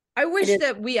I wish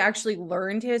that we actually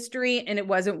learned history and it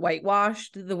wasn't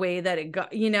whitewashed the way that it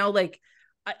got, like,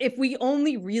 if we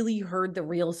only really heard the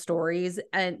real stories,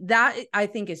 and that I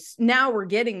think is, now we're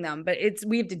getting them, but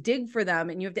we have to dig for them,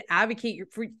 and you have to advocate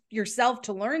for yourself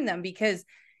to learn them, because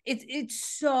it's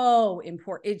so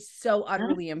important. It's so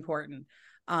utterly important.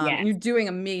 Yeah. And you're doing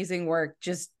amazing work,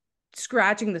 just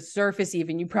scratching the surface,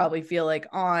 even, you probably feel like,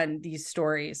 on these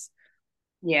stories.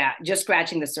 Yeah, just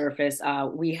scratching the surface.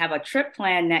 We have a trip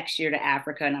planned next year to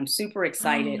Africa, and I'm super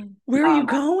excited. Where are you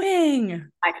going?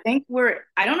 I think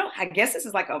I don't know, I guess this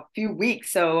is like a few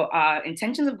weeks. So,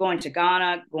 intentions of going to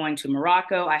Ghana, going to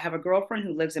Morocco. I have a girlfriend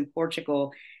who lives in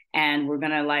Portugal, and we're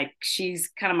going to, like, she's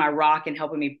kind of my rock in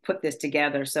helping me put this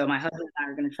together. So, my husband and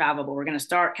I are going to travel, but we're going to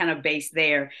start kind of based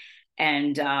there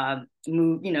and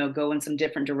move, go in some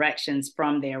different directions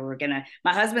from there.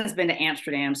 My husband's been to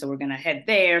Amsterdam, so we're going to head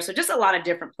there. So just a lot of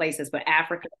different places, but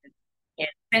Africa is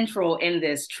central in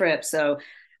this trip. So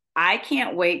I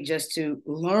can't wait just to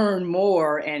learn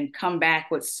more and come back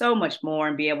with so much more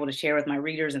and be able to share with my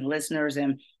readers and listeners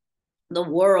and the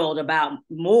world about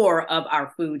more of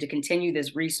our food, to continue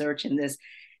this research and this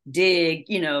dig,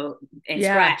 and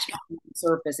scratch the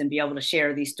surface and be able to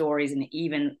share these stories in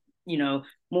even,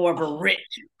 more of a rich,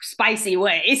 spicy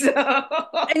way. So.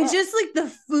 And just like the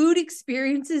food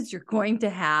experiences you're going to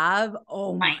have.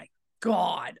 Oh my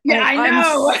God. Yeah, I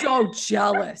know. I'm so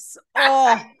jealous.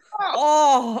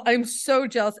 Oh, I'm so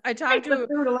jealous. I talked to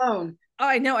food alone.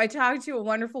 I know. I talked to a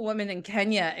wonderful woman in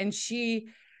Kenya, and she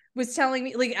was telling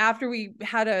me, like, after we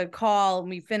had a call and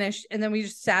we finished, and then we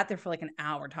just sat there for like an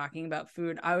hour talking about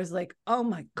food. I was like, oh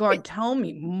my God, tell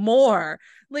me more.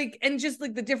 Like, and just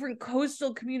like the different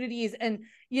coastal communities, and,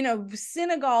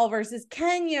 Senegal versus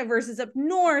Kenya versus up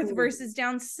north versus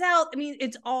down south. I mean,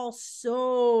 it's all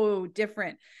so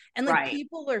different. And like,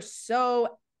 people are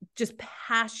so just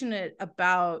passionate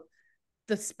about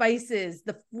the spices,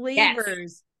 the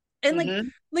flavors. And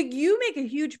like you make a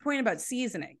huge point about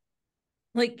seasoning.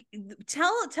 Like,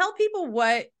 tell people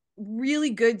what really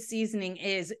good seasoning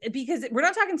is, because we're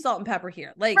not talking salt and pepper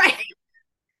here. Like,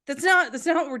 that's not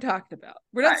what we're talking about.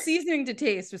 We're not seasoning to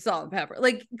taste with salt and pepper.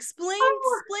 Like, explain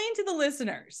to the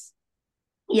listeners.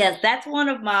 Yes, that's one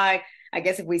of my, I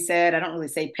guess if we said, I don't really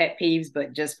say pet peeves,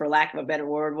 but just for lack of a better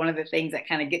word, one of the things that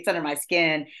kind of gets under my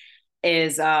skin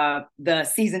is the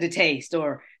season to taste,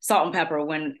 or salt and pepper.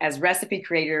 When, as recipe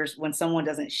creators, when someone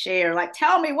doesn't share, like,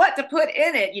 tell me what to put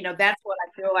in it, that's what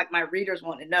I feel like my readers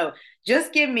want to know.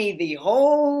 Just give me the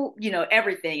whole,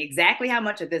 everything, exactly how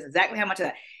much of this, exactly how much of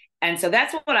that. And so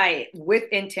that's what with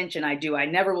intention, I do. I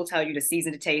never will tell you to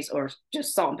season to taste, or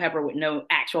just salt and pepper with no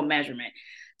actual measurement.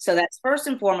 So that's first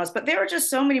and foremost. But there are just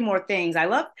so many more things. I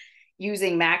love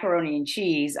using macaroni and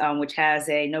cheese, which has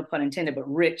a, no pun intended, but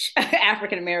rich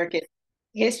African-American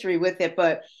history with it.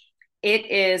 But it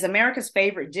is America's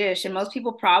favorite dish. And most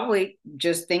people probably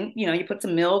just think, you put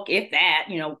some milk, if that,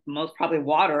 most probably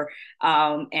water,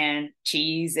 and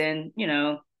cheese, and,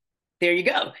 there you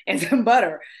go, and some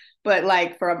butter. But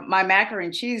like for my macaroni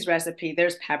and cheese recipe,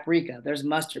 there's paprika, there's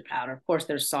mustard powder, of course,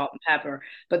 there's salt and pepper,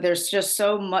 but there's just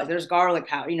so much, there's garlic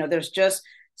powder, there's just,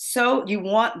 so you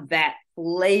want that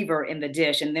flavor in the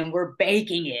dish, and then we're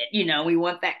baking it, we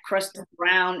want that crust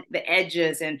around the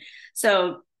edges. And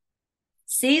so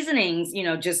seasonings,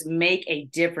 just make a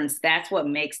difference. That's what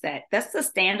makes that's the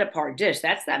stand apart dish.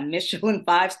 That's that Michelin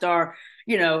 5-star,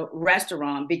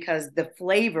 restaurant, because the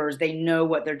flavors, they know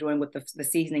what they're doing with the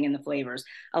seasoning and the flavors.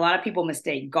 A lot of people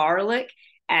mistake garlic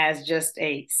as just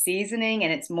a seasoning,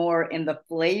 and it's more in the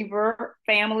flavor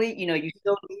family. You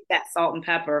still need that salt and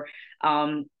pepper,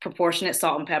 proportionate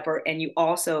salt and pepper, and you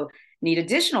also need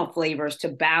additional flavors to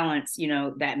balance,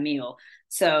 that meal.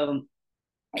 So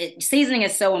seasoning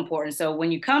is so important. So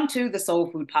when you come to the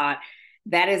soul food pot,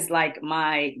 that is like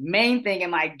my main thing,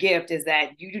 and my gift is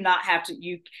that you do not have to,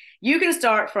 you can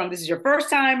start from, this is your first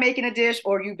time making a dish,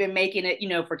 or you've been making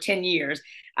it, for 10 years.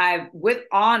 I, with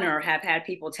honor, have had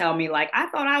people tell me, like, I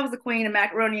thought I was the queen of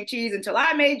macaroni and cheese until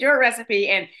I made your recipe.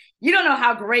 And you don't know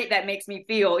how great that makes me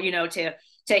feel,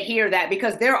 to hear that,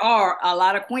 because there are a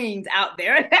lot of queens out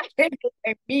there that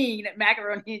can mean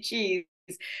macaroni and cheese.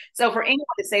 So for anyone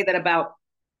to say that about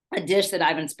a dish that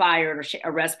I've inspired, or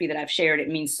a recipe that I've shared, it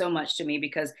means so much to me,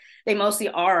 because they mostly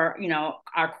are,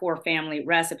 our core family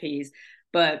recipes.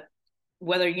 But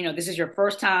whether, this is your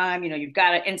first time, you've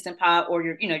got an Instant Pot, or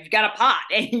you've got a pot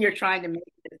and you're trying to make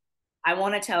it, I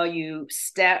want to tell you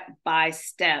step by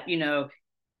step,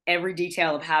 every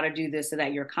detail of how to do this, so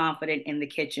that you're confident in the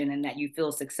kitchen, and that you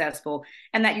feel successful,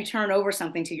 and that you turn over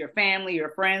something to your family,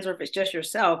 your friends, or if it's just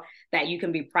yourself, that you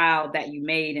can be proud that you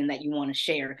made, and that you want to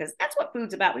share, because that's what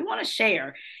food's about. We want to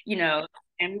share,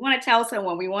 and we want to tell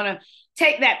someone, we want to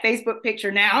take that Facebook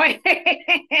picture now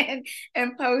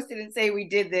and post it and say we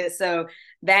did this. So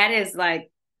that is like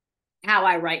how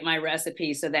I write my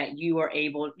recipe, so that you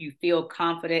feel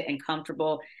confident and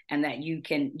comfortable, and that you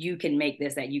can make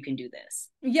this, that you can do this.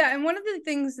 Yeah. And one of the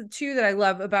things too that I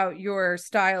love about your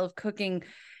style of cooking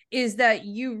is that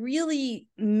you really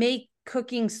make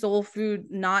cooking soul food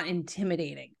not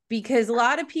intimidating, because a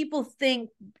lot of people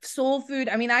think soul food,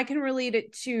 I mean, I can relate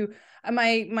it to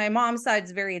my mom's side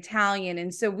is very Italian.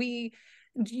 And so we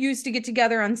used to get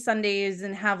together on Sundays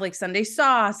and have like Sunday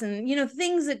sauce and,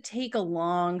 things that take a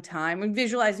long time, and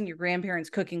visualizing your grandparents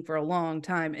cooking for a long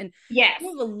time. And yes, you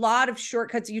have a lot of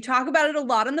shortcuts. You talk about it a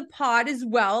lot on the pod as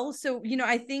well. So,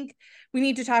 I think we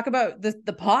need to talk about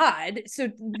the pod. So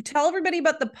tell everybody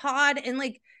about the pod, and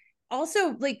like,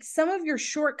 also like some of your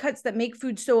shortcuts that make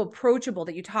food so approachable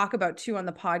that you talk about too on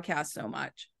the podcast so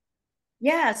much.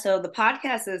 Yeah, so the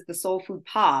podcast is the Soul Food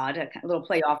Pod, a little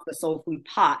play off the Soul Food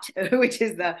Pot, which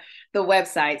is the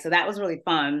website. So that was really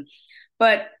fun.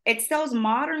 But it's those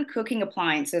modern cooking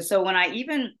appliances. So when I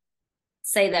even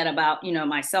say that about,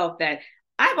 myself, that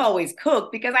I've always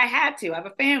cooked because I had to. I have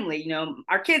a family,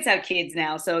 our kids have kids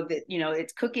now, so that,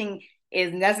 it's cooking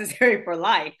is necessary for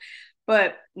life.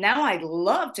 But now I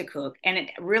love to cook, and it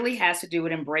really has to do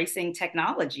with embracing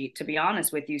technology, to be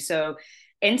honest with you. So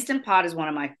Instant Pot is one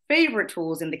of my favorite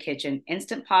tools in the kitchen.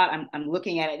 Instant Pot, I'm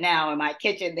looking at it now in my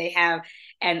kitchen. They have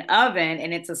an oven,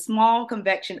 and it's a small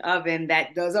convection oven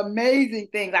that does amazing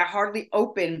things. I hardly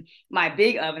open my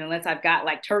big oven unless I've got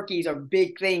like turkeys or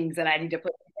big things that I need to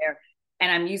put in there.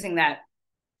 And I'm using that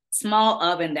small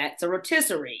oven that's a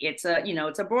rotisserie. It's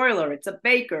a broiler, it's a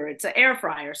baker, it's an air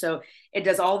fryer. So it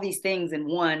does all these things in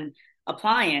one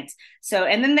appliance. So,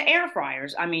 and then the air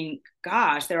fryers, I mean,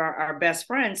 gosh, they're our best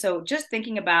friends. So just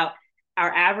thinking about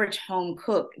our average home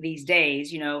cook these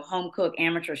days, home cook,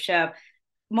 amateur chef,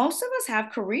 most of us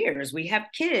have careers. We have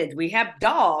kids, we have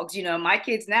dogs. My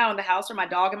kids now in the house are my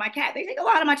dog and my cat. They take a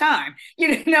lot of my time,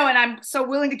 and I'm so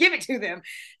willing to give it to them.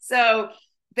 So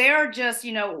they're just,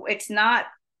 it's not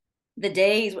the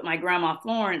days with my grandma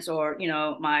Florence or,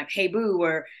 my Hey Boo,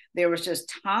 where there was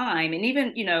just time. And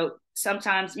even,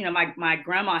 sometimes, my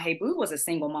grandma Hey Boo was a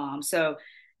single mom. So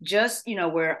just,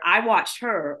 where I watched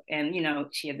her and,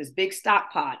 she had this big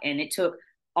stock pot, and it took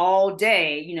all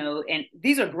day, and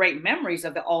these are great memories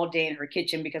of the all day in her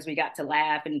kitchen, because we got to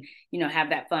laugh and, have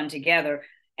that fun together.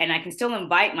 And I can still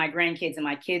invite my grandkids and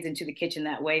my kids into the kitchen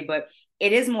that way. But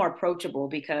it is more approachable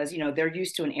because, they're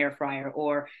used to an air fryer,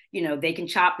 or, they can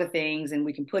chop the things and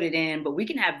we can put it in, but we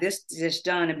can have this dish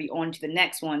done and be on to the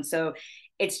next one. So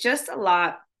it's just a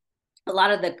lot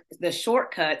of the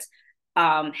shortcuts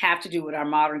have to do with our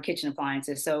modern kitchen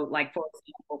appliances. So like, for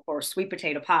example, for sweet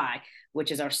potato pie,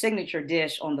 which is our signature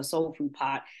dish on the Soul Food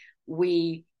Pot,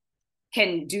 we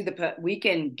can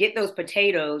get those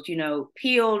potatoes,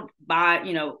 peeled by,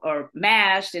 or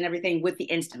mashed and everything with the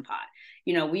Instant Pot.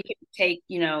 We can take,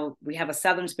 we have a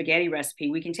Southern spaghetti recipe.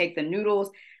 We can take the noodles,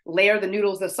 layer the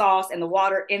noodles, the sauce, and the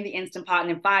water in the Instant Pot,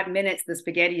 and in 5 minutes, the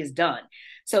spaghetti is done.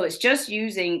 So it's just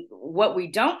using what we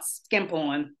don't skimp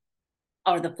on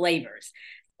are the flavors.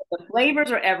 The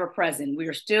flavors are ever present. We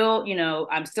are still,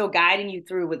 I'm still guiding you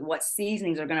through with what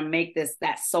seasonings are going to make this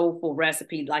that soulful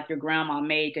recipe like your grandma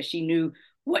made, because she knew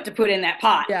what to put in that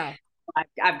pot. Yeah.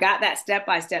 I've got that step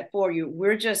by step for you.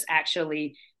 We're just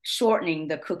actually shortening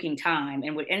the cooking time.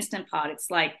 And with Instant Pot, it's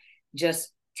like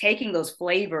just taking those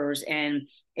flavors and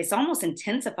it's almost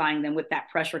intensifying them with that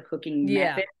pressure cooking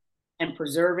method, and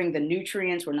preserving the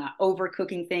nutrients. We're not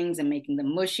overcooking things and making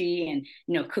them mushy,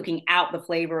 and cooking out the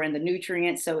flavor and the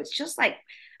nutrients. So it's just like,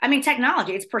 I mean,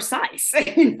 technology, it's precise,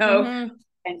 Mm-hmm.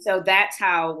 And so that's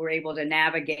how we're able to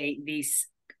navigate these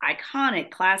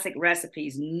iconic classic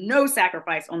recipes. No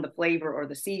sacrifice on the flavor or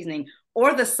the seasoning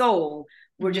or the soul.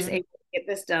 We're just able to get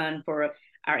this done for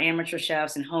our amateur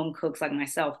chefs and home cooks like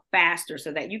myself faster,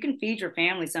 so that you can feed your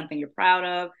family something you're proud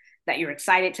of, that you're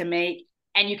excited to make,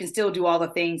 and you can still do all the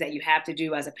things that you have to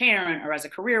do as a parent or as a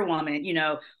career woman,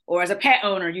 or as a pet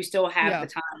owner. You still have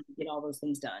the time to get all those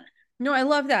things done. No, I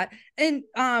love that. And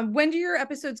when do your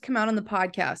episodes come out on the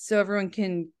podcast so everyone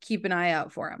can keep an eye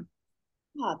out for them?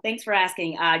 Oh, thanks for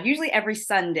asking. Usually every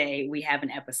Sunday we have an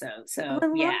episode. So I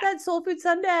love that Soul Food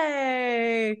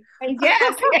Sunday.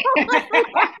 Yes.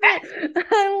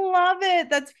 I love it.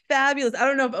 That's fabulous. I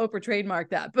don't know if Oprah trademarked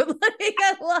that, but like,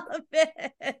 I love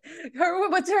it.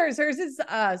 What's hers? Hers is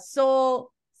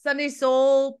Sunday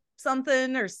Soul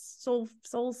something, or soul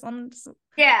something.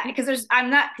 Yeah, because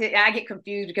I get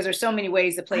confused because there's so many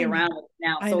ways to play around with it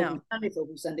now. Soul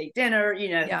Food Sunday dinner,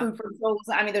 food for souls.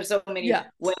 I mean, there's so many ways,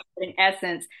 but in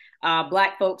essence,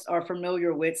 Black folks are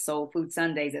familiar with Soul Food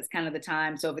Sundays. It's kind of the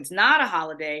time. So if it's not a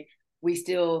holiday, we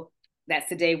still, that's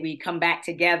the day we come back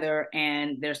together,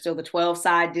 and there's still the 12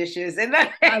 side dishes. And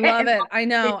I love it. I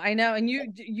know. And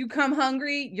you come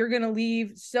hungry, you're going to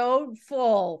leave so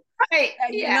full. Right.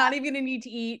 You're not even going to need to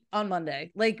eat on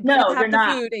Monday. Like, no, you'll have you're the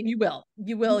not. food, and you will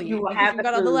You eat will because have you've the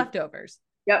got all the food. leftovers.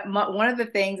 Yep. One of the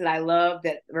things that I love,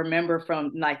 that remember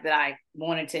from like that I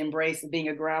wanted to embrace being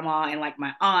a grandma, and like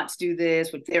my aunts do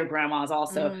this with their grandmas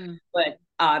also,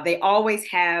 but they always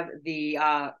have the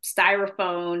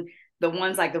styrofoam, the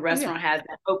ones like the restaurant has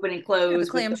that open and close.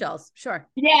 The clamshells, sure.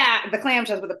 Yeah, the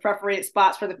clamshells with the perforated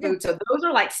spots for the food. So those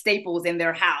are like staples in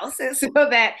their house, so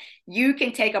that you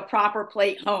can take a proper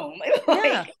plate home.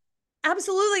 Yeah.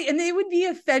 Absolutely. And they would be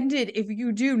offended if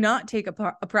you do not take a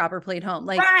proper plate home.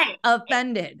 Like,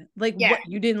 offended. Like, what?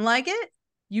 You didn't like it?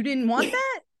 You didn't want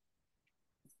that?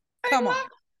 Come on.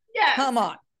 Yeah. Come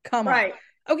on.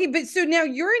 Okay, but so now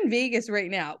you're in Vegas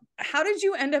right now. How did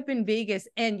you end up in Vegas?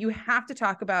 And you have to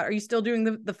talk about, are you still doing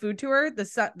the food tour,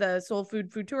 the soul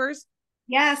food tours?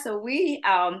 Yeah, so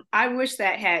I wish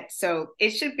that so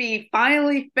it should be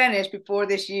finally finished before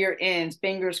this year ends,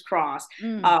 fingers crossed.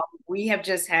 We have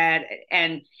just had,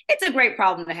 and it's a great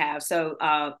problem to have. So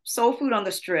Soul Food on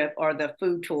the Strip are the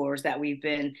food tours that we've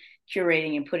been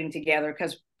curating and putting together,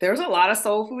 because there's a lot of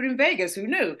soul food in Vegas. Who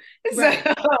knew? Right.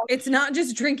 So, it's not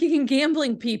just drinking and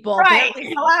gambling, people. Right.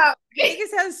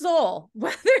 Vegas has soul.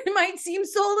 Whether it might seem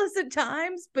soulless at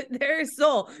times, but there is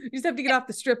soul. You just have to get off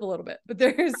the strip a little bit, but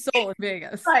there is soul in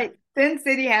Vegas. Right. Sin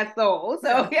City has soul.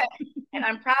 So yeah. And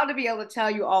I'm proud to be able to tell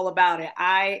you all about it.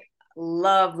 I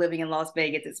love living in Las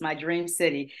Vegas. It's my dream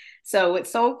city. So with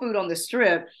Soul Food on the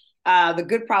Strip, the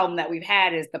good problem that we've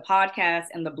had is the podcast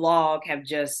and the blog have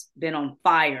just been on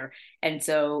fire. And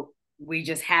so we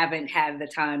just haven't had the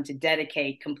time to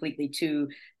dedicate completely to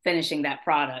finishing that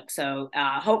product. So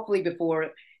hopefully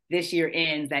before this year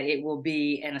ends, that it will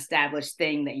be an established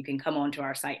thing that you can come onto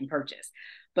our site and purchase.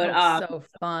 But so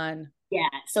fun. Yeah,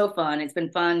 so fun. It's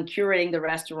been fun curating the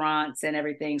restaurants and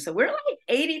everything. So we're like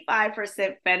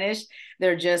 85% finished.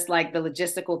 They're just like the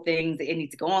logistical things that it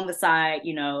needs to go on the site,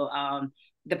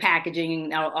 the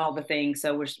packaging and all the things.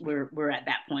 So we're at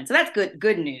that point. So that's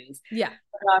good news. Yeah.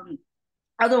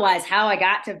 Otherwise, how I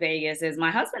got to Vegas is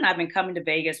my husband and I've been coming to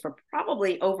Vegas for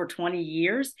probably over 20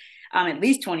 years, at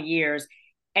least 20 years.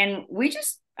 And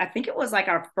I think it was like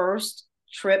our first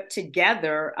trip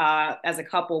together as a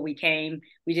couple. We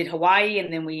did Hawaii,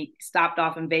 and then we stopped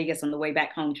off in Vegas on the way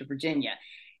back home to Virginia.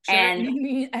 Sure.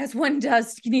 And as one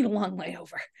does, you need a long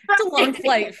layover. It's a long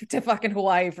flight to fucking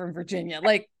Hawaii from Virginia.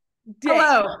 Like,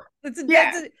 hello.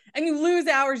 And you lose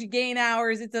hours, you gain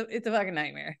hours. It's a fucking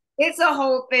nightmare. It's a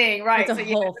whole thing, right? It's a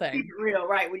whole thing. Real,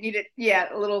 right? We needed,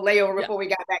 a little layover before we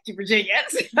got back to Virginia.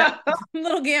 A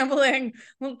little gambling,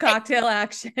 little cocktail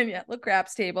action, little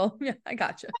craps table. Yeah, I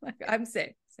gotcha. I'm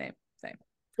same.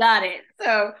 Got it.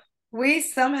 So we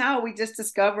just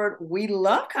discovered we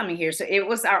love coming here. So it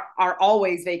was our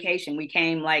always vacation. We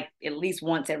came like at least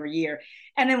once every year.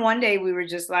 And then one day we were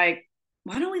just like,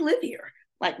 why don't we live here?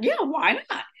 Like, yeah, why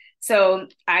not? So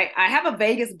I have a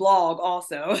Vegas blog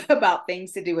also about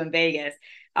things to do in Vegas,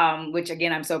 which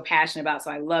again, I'm so passionate about. So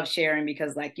I love sharing,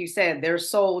 because like you said, there's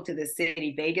soul to the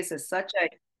city. Vegas is such a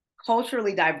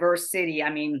culturally diverse city. I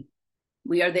mean,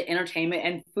 we are the entertainment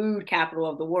and food capital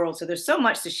of the world. So there's so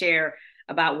much to share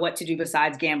about what to do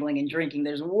besides gambling and drinking.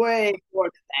 There's way more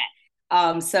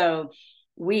than that. So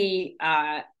we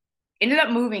ended up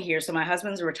moving here. So my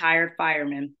husband's a retired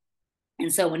fireman.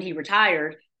 And so when he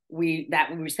retired, we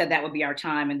said that would be our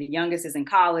time. And the youngest is in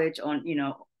college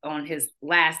on his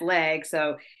last leg.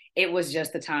 So it was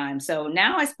just the time. So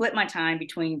now I split my time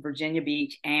between Virginia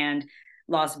Beach and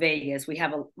Las Vegas. We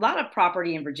have a lot of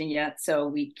property in Virginia, so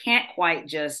we can't quite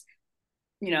just,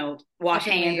 wash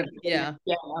hands.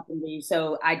 Up and leave.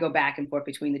 So I go back and forth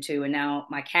between the two. And now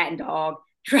my cat and dog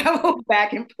travel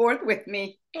back and forth with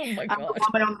me. Oh my God.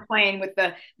 I'm on the plane with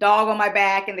the dog on my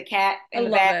back and the cat in the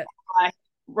back.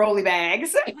 Rolly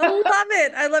bags.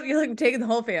 I love it. You're like taking the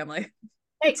whole family.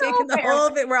 Taking the whole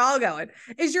bit. We're all going.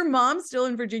 Is your mom still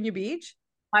in Virginia Beach?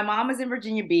 My mom is in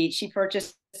Virginia Beach. She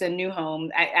purchased a new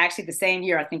home. Actually, the same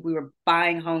year, I think we were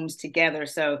buying homes together.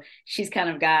 So she's kind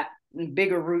of got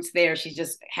bigger roots there. She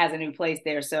just has a new place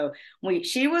there. So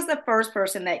she was the first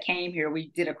person that came here. We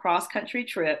did a cross country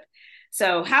trip.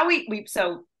 So I'm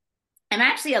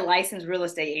actually a licensed real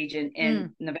estate agent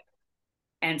in Nevada.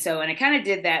 And I kind of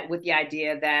did that with the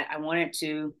idea that I wanted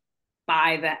to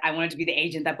be the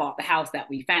agent that bought the house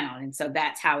that we found. And so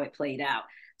that's how it played out.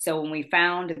 So when we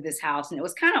found this house, and it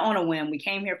was kind of on a whim, we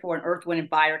came here for an Earth, Wind and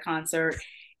Fire concert.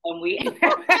 And we as one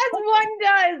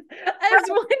does, as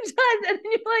one does, and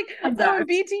then you're like, oh, and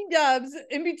BT Dubs.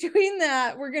 In between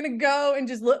that, we're gonna go and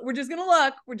just look. We're just gonna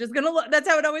look. We're just gonna look. That's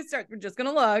how it always starts. We're just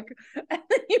gonna look, and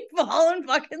then you fall in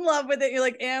fucking love with it. You're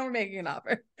like, and we're making an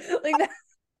offer, like that.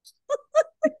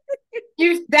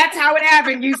 That's how it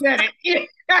happened. You said it.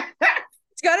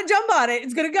 It's got to jump on it.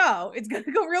 It's gonna go. It's gonna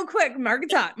go real quick.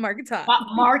 Market's hot. Market's hot.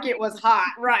 Market was hot,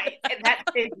 right? And that's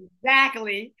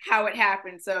exactly how it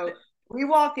happened. So we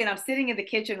walked in. I'm sitting in the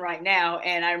kitchen right now,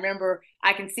 and I remember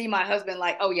I can see my husband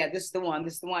like, "Oh yeah, this is the one.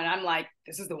 This is the one." I'm like,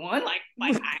 "This is the one." Like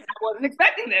I wasn't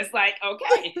expecting this. Like,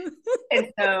 okay. And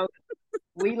so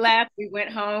we left. We went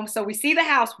home. So we see the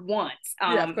house once.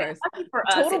 Yeah, of course. For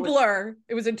us, total blur.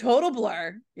 It was a total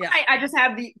blur. Yeah. I just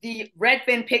have the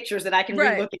Redfin pictures that I can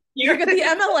relook at. You got the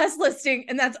MLS listing,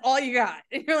 and that's all you got.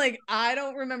 And you're like, I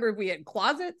don't remember if we had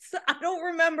closets. I don't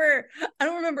remember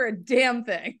a damn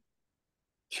thing.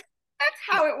 That's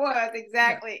how it was,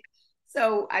 exactly. Yeah.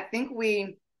 So I think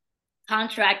we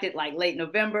contracted like late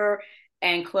November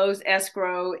and closed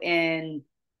escrow in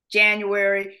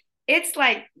January. It's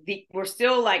like we're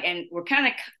still like, and we're kind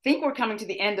of think we're coming to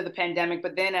the end of the pandemic,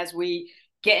 but then as we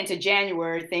get into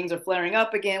January, things are flaring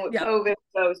up again with COVID.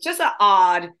 So it's just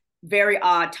an very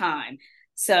odd time.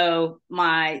 So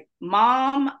my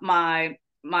mom, my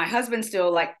husband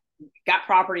still like got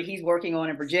property he's working on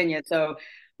in Virginia. So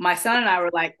my son and I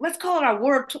were like, let's call it our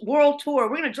world tour.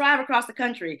 We're going to drive across the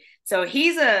country. So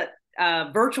he's a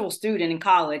virtual student in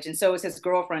college. And so is his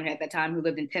girlfriend at that time who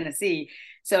lived in Tennessee.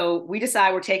 So we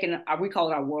decide we call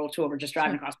it our world tour. We're just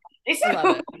driving across. I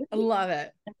love it. I love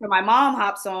it. So my mom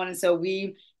hops on. And so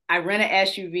I rent an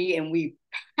SUV and we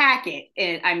pack it.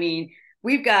 And I mean,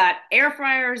 we've got air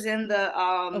fryers in the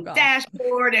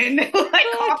dashboard and like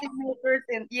coffee makers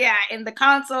and in the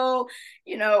console,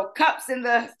 cups in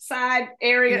the side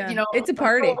area, It's a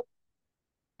party.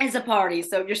 It's a party.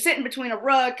 So you're sitting between a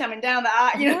rug coming down the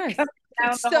aisle,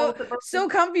 it's so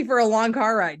comfy for a long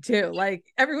car ride too. Like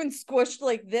everyone's squished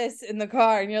like this in the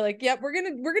car and you're like, yep, we're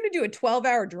gonna do a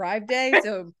 12-hour drive day.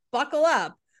 So buckle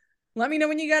up. Let me know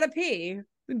when you gotta pee.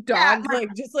 The dog's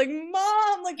just like,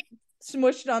 mom, like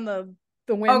smushed on the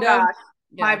window. Oh gosh.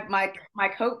 Yeah. My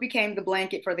coat became the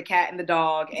blanket for the cat and the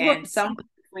dog. And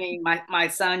my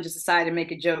son just decided to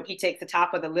make a joke. He takes the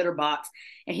top of the litter box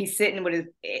and he's sitting with his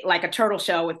like a turtle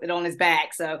shell with it on his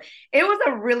back. So it was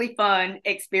a really fun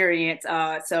experience.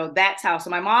 So that's how. So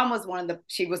my mom was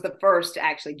she was the first to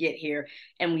actually get here,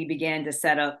 and we began to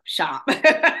set up shop.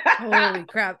 Holy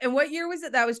crap! And what year was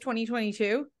it? That was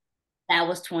 2022. That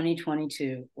was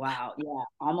 2022. Wow, yeah,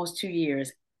 almost 2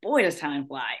 years. Boy, does time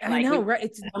fly. I know, right?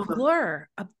 It's a blur.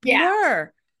 Yeah.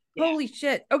 Holy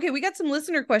shit. Okay, we got some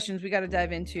listener questions we got to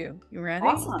dive into. You ready?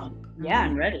 Awesome. Yeah,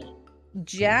 I'm ready.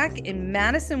 Jack in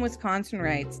Madison, Wisconsin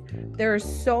writes, there are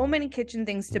so many kitchen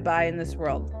things to buy in this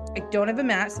world. I don't have a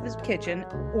massive kitchen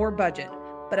or budget,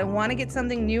 but I want to get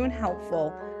something new and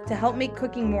helpful to help make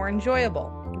cooking more enjoyable.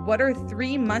 What are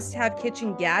 3 must-have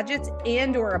kitchen gadgets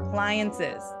and or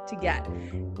appliances to get?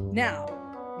 Now,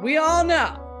 we all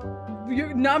know,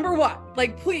 number 1,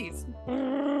 like please.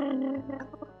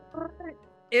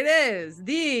 It is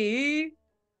the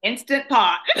Instant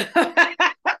Pot.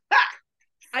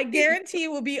 I guarantee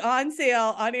will be on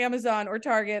sale on Amazon or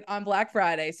Target on Black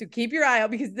Friday. So keep your eye out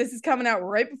because this is coming out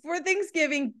right before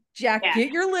Thanksgiving. Jack,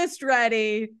 get your list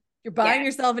ready. You're buying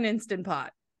yourself an Instant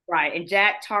Pot. Right. And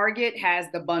Jack, Target has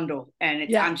the bundle and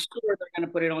I'm sure they're going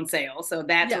to put it on sale. So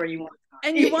that's where you want to start.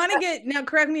 And you want to get, now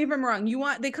correct me if I'm wrong,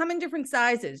 they come in different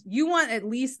sizes. You want at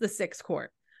least the 6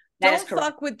 quart. Don't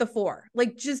fuck with the 4.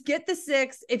 Like just get the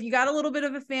 6. If you got a little bit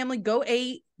of a family, go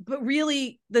 8. But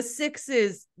really, the 6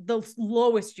 is the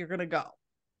lowest you're gonna go.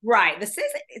 Right. The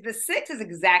six is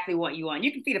exactly what you want.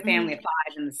 You can feed a family of 5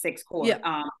 in the 6 quart. Yeah.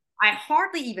 I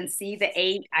hardly even see the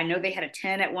 8. I know they had a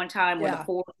 10 at one time or the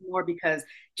 4 more because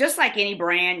just like any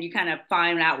brand, you kind of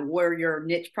find out where your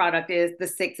niche product is. The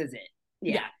 6 is it.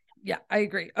 Yeah, I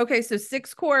agree. Okay, so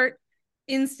 6 quart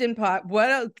Instant Pot.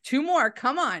 What else? 2 more?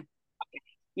 Come on.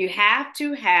 You have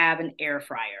to have an air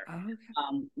fryer.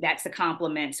 Okay. That's a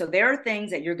compliment. So there are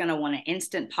things that you're going to want an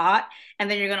Instant Pot,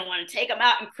 and then you're going to want to take them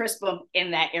out and crisp them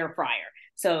in that air fryer.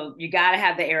 So you got to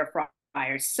have the air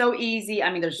fryer. It's so easy.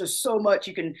 I mean, there's just so much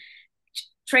you can.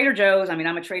 Trader Joe's, I mean,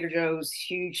 I'm a Trader Joe's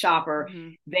huge shopper. Mm-hmm.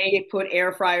 They put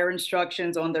air fryer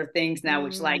instructions on their things now,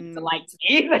 which like delights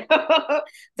me.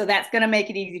 So that's going to make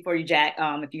it easy for you, Jack,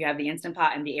 if you have the Instant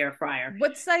Pot and the air fryer.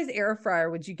 What size air fryer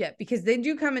would you get? Because they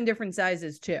do come in different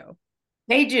sizes too.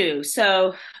 They do.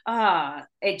 So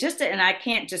and I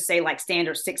can't just say like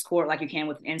standard 6 quart like you can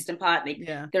with an Instant Pot.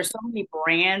 There's so many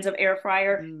brands of air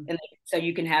fryer. And so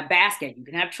you can have basket, you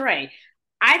can have tray.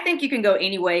 I think you can go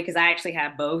any way because I actually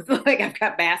have both. Like I've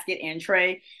got basket and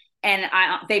tray, and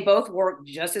they both work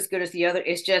just as good as the other.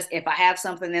 It's just if I have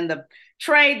something in the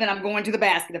tray, then I'm going to the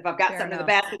basket. If I've got Fair something in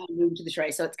the enough. basket, I'm moving to the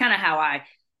tray. So it's kind of how I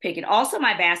pick it. Also,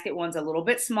 my basket one's a little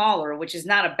bit smaller, which is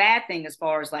not a bad thing as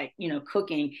far as like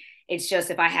cooking. It's just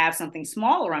if I have something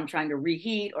smaller, I'm trying to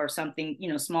reheat or something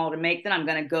small to make, then I'm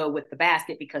going to go with the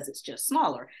basket because it's just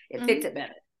smaller. It fits it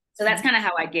better. So that's kind of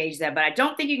how I gauge that. But I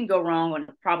don't think you can go wrong on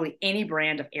probably any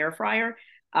brand of air fryer.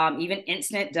 Even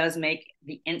Instant does make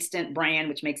the Instant brand,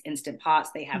 which makes Instant Pots.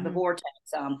 They have the Vortex.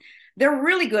 They're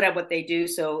really good at what they do.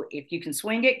 So if you can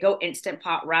swing it, go Instant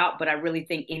Pot route. But I really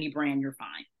think any brand, you're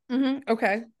fine.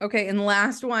 Okay. Okay. And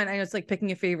last one, I know it's like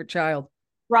picking a favorite child.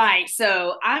 Right.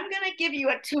 So I'm gonna give you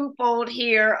a twofold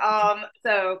here.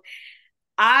 So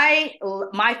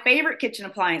my favorite kitchen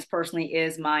appliance personally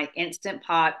is my Instant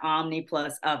Pot Omni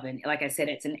Plus oven. Like I said,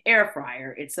 it's an air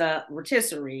fryer, it's a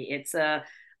rotisserie, it's a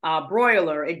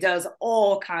broiler. It does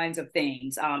all kinds of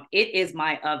things. It is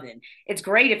my oven. It's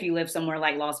great if you live somewhere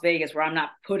like Las Vegas where I'm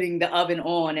not putting the oven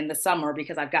on in the summer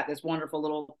because I've got this wonderful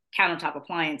little countertop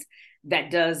appliance that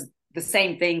does the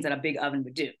same things that a big oven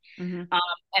would do.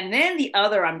 And then the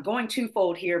other, I'm going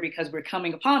twofold here because we're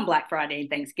coming upon Black Friday and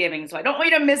Thanksgiving. So I don't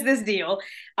want you to miss this deal.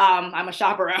 I'm a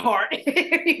shopper at heart,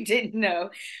 if you didn't know.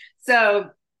 So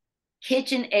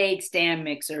KitchenAid stand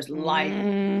mixers, life.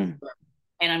 And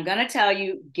I'm gonna tell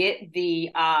you, get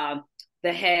the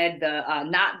head,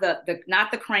 not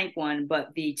the crank one, but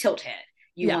the tilt head.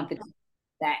 You want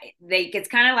that it's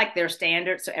kind of like their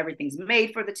standard, so everything's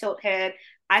made for the tilt head.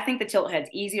 I think the tilt head's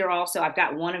easier also. I've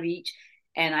got one of each,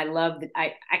 and I love that.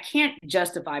 I can't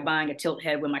justify buying a tilt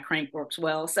head when my crank works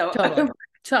well. So Totally.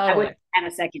 I would add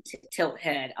a second tilt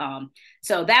head.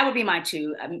 So that would be my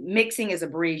two. Mixing is a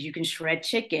breeze. You can shred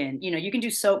chicken. You can do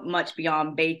so much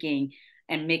beyond baking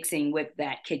and mixing with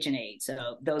that KitchenAid.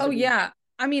 So those. Oh yeah.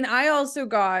 I mean, I also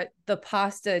got the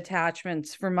pasta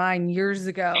attachments for mine years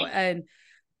ago, and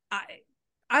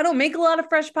I don't make a lot of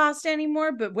fresh pasta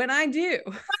anymore, but when I do,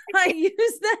 I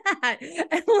use that.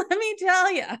 And let me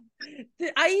tell you,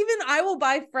 I will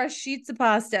buy fresh sheets of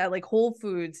pasta at like Whole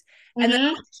Foods, and then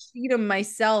I'll sheet them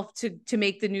myself to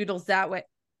make the noodles that way.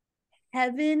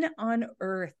 Heaven on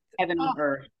earth. Heaven on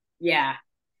earth. Yeah.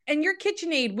 And your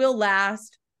KitchenAid will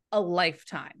last a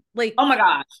lifetime. Like, oh my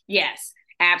gosh, yes.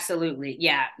 Absolutely.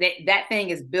 Yeah. That thing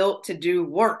is built to do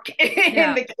work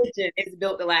in the kitchen. It's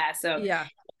built to last. So yeah.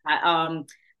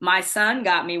 My son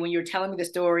got me, when you were telling me the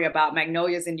story about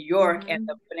Magnolias in New York and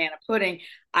the banana pudding,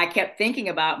 I kept thinking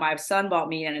about my son bought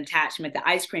me an attachment, the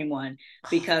ice cream one,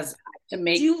 because to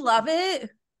make. Do you love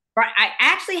it? Right. I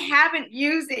actually haven't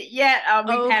used it yet.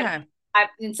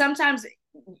 And sometimes,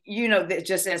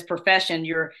 just as profession,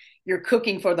 you're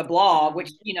cooking for the blog,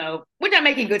 which, we're not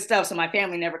making good stuff. So my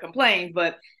family never complains,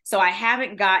 but so I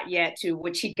haven't got yet to,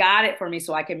 which he got it for me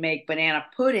so I can make banana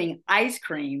pudding ice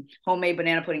cream, homemade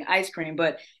banana pudding ice cream.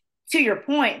 But to your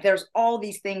point, there's all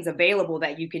these things available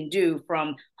that you can do,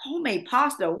 from homemade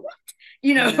pasta.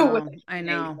 I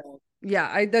know.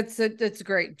 Yeah, that's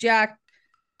great. Jack,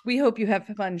 we hope you have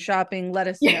fun shopping. Let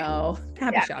us know.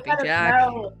 Happy shopping, Jack.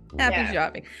 Happy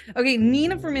shopping. Okay,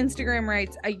 Nina from Instagram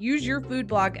writes, I use your food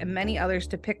blog and many others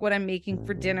to pick what I'm making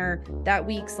for dinner that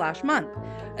week/month.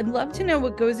 I'd love to know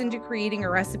what goes into creating a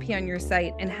recipe on your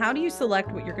site, and how do you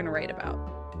select what you're going to write about?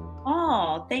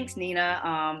 Oh, thanks, Nina.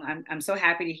 I'm so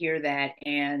happy to hear that.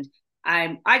 And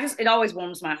it always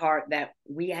warms my heart that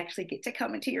we actually get to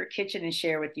come into your kitchen and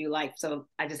share with you life. So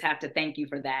I just have to thank you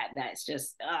for that. That's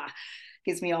just,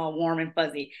 gets me all warm and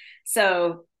fuzzy.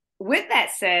 So with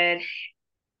that said,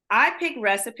 I pick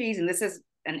recipes, and this is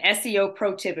an SEO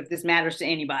pro tip if this matters to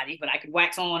anybody, but I could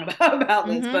wax on about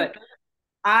this, but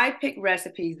I pick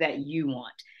recipes that you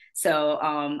want. So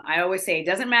I always say, it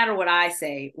doesn't matter what I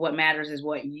say. What matters is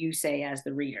what you say as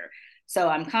the reader. So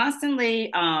I'm constantly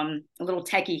a little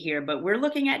techie here, but we're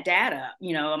looking at data.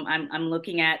 I'm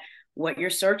looking at what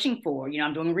you're searching for.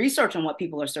 I'm doing research on what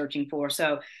people are searching for.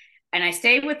 So, and I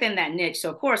stay within that niche. So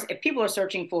of course, if people are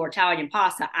searching for Italian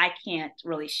pasta, I can't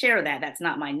really share that. That's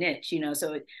not my niche,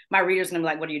 So my reader's gonna be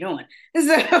like, what are you doing?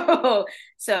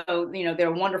 So there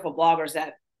are wonderful bloggers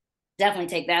that definitely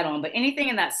take that on. But anything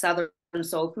in that Southern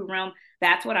soul food realm,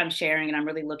 that's what I'm sharing. And I'm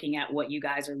really looking at what you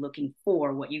guys are looking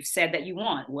for, what you've said that you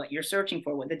want, what you're searching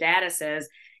for, what the data says.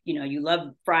 You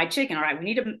love fried chicken. All right, we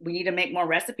need to make more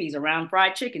recipes around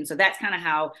fried chicken. So that's kind of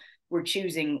how we're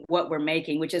choosing what we're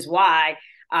making, which is why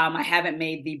I haven't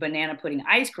made the banana pudding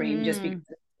ice cream, just because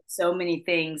so many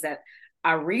things that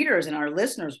our readers and our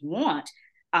listeners want.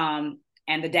 And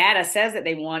the data says that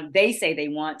they say they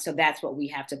want. So that's what we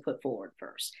have to put forward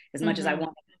first. As much as I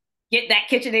want get that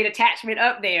KitchenAid attachment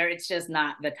up there. It's just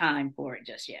not the time for it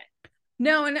just yet.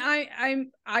 No, and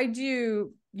I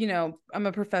do, I'm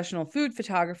a professional food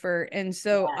photographer. And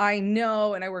so I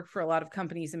know, and I work for a lot of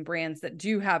companies and brands that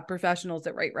do have professionals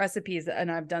that write recipes.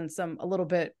 And I've done a little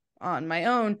bit on my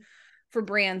own for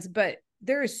brands, but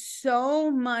there is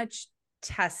so much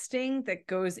testing that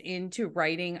goes into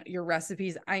writing your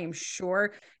recipes. I am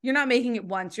sure you're not making it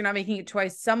once, you're not making it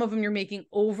twice. Some of them you're making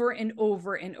over and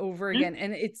over and over again.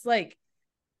 And it's like,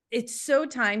 it's so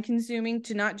time consuming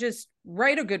to not just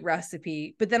write a good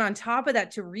recipe, but then on top of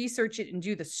that, to research it and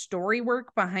do the story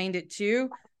work behind it too.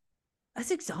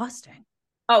 That's exhausting.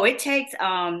 Oh, it takes,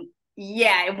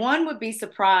 yeah, one would be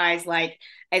surprised. Like,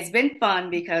 it's been fun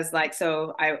because, like,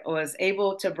 so I was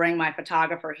able to bring my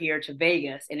photographer here to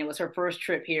Vegas, and it was her first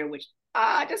trip here, which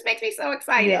just makes me so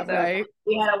excited. Yeah, so right.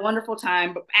 We had a wonderful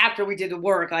time, but after we did the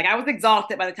work, like, I was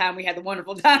exhausted by the time we had the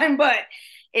wonderful time, but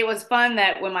it was fun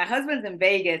that when my husband's in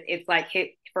Vegas, it's like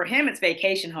for him, it's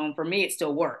vacation home. For me, it's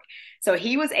still work. So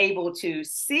he was able to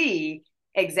see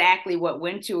exactly what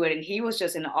went to it, and he was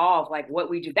just in awe of like what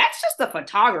we do. That's just the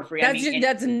photography.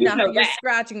 That's nothing. You're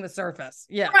scratching the surface.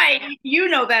 Yeah, right. You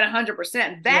know that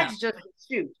 100%. That's just the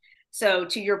shoot. So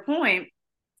to your point,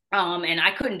 and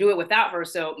I couldn't do it without her.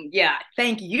 So yeah,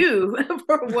 thank you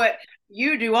for what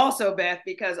you do also, Beth,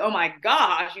 because oh my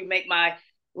gosh, you make my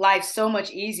life so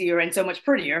much easier and so much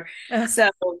prettier. So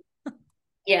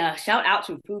yeah, shout out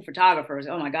to food photographers.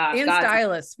 Oh my gosh. And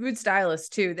stylists, food stylists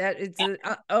too. That it's,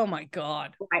 oh my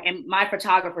God. And my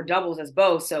photographer doubles as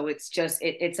both. So it's just,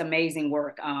 it's amazing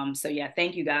work. So yeah,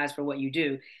 thank you guys for what you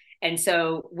do. And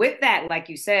so with that, like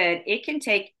you said, it can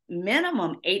take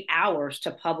minimum 8 hours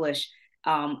to publish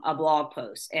a blog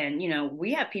post. And,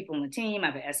 we have people on the team. I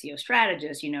have an SEO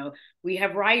strategist, we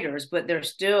have writers, but there's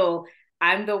still,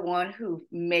 I'm the one who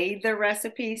made the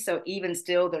recipe. So even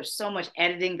still, there's so much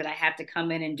editing that I have to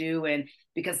come in and do. And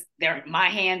because they're my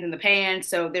hand in the pan.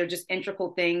 So they're just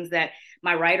integral things that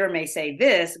my writer may say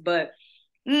this, but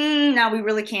no, we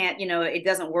really can't, it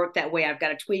doesn't work that way. I've got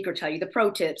to tweak or tell you the pro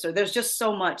tips, or there's just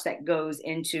so much that goes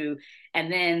into,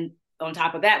 and then on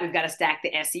top of that, we've got to stack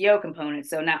the SEO component.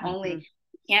 So not only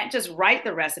you can't just write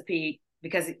the recipe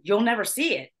because you'll never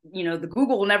see it, the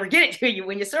Google will never get it to you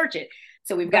when you search it.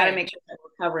 So we've got to make sure that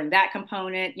we're covering that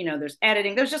component. There's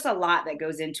editing. There's just a lot that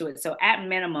goes into it. So at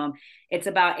minimum, it's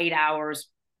about 8 hours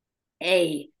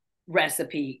a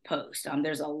recipe post.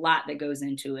 There's a lot that goes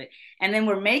into it. And then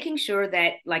we're making sure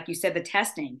that, like you said, the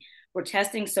testing, we're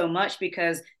testing so much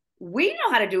because we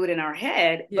know how to do it in our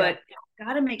head, but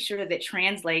got to make sure that it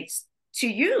translates to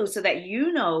you so that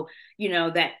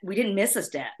that we didn't miss a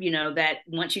step, that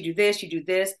once you do this, you do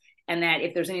this. And that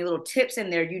if there's any little tips in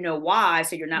there, why.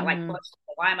 So you're not like,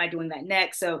 why am I doing that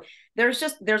next? So there's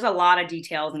a lot of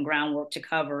details and groundwork to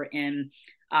cover in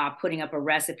putting up a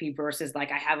recipe versus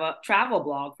like I have a travel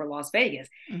blog for Las Vegas.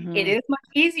 It is much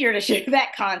easier to share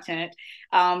that content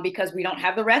because we don't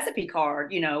have the recipe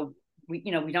card. We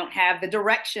don't have the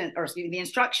direction or the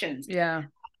instructions. Yeah.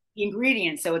 The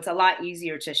ingredients. So it's a lot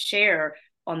easier to share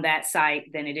on that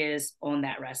site than it is on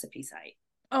that recipe site.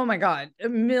 Oh my God, a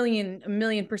million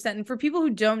 %. And for people who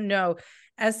don't know,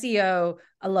 SEO,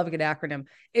 I love a good acronym,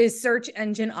 is search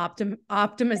engine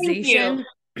optimization.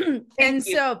 And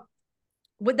so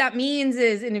what that means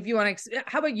is, and if you want to,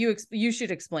 how about you should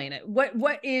explain it.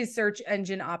 What is search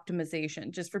engine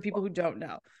optimization, just for people who don't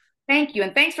know? Thank you.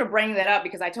 And thanks for bringing that up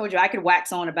because I told you I could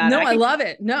wax on about it. No, I love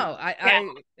it. No,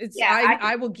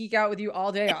 I will geek out with you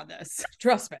all day on this.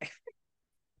 Trust me.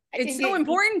 It's so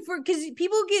important because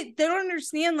people they don't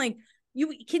understand, like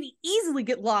you can easily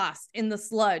get lost in the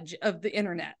sludge of the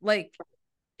internet. Like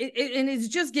and it's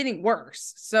just getting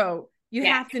worse. So you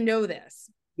have to know this.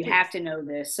 You have to know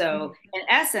this. So in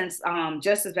essence,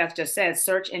 just as Beth just said,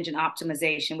 search engine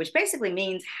optimization, which basically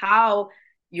means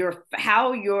if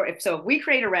we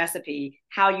create a recipe,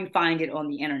 how you find it on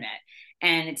the internet.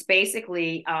 And it's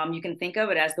basically, you can think of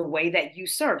it as the way that you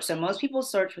search. So most people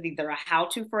search with either a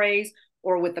how-to phrase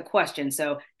or with the question.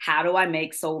 So how do I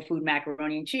make soul food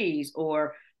macaroni and cheese?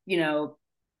 Or,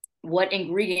 what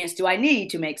ingredients do I need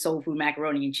to make soul food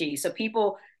macaroni and cheese? So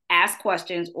people ask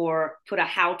questions or put a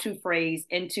how-to phrase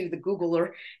into the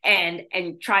Googler and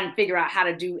try and figure out how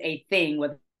to do a thing,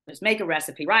 whether it's make a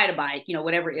recipe, ride a bike,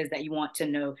 whatever it is that you want to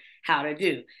know how to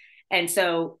do. And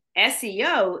so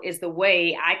SEO is the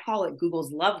way, I call it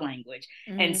Google's love language.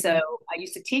 And so I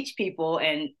used to teach people,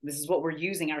 and this is what we're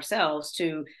using ourselves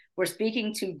we're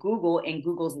speaking to Google in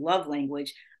Google's love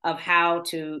language of how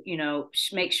to,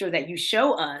 make sure that you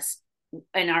show us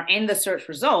and are in the search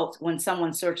results when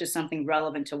someone searches something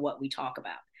relevant to what we talk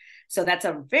about. So that's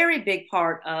a very big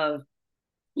part of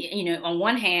on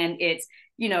one hand, it's,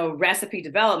 recipe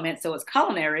development, so it's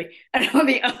culinary. And on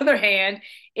the other hand,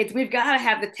 we've got to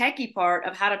have the techie part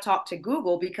of how to talk to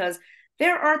Google, because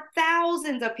there are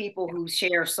thousands of people who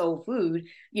share soul food,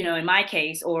 in my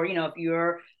case, or, if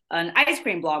you're an ice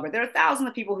cream blogger, there are thousands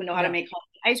of people who know how to make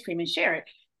ice cream and share it.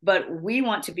 But we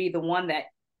want to be the one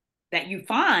that you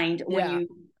find when you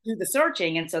do the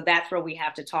searching. And so that's where we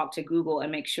have to talk to Google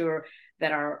and make sure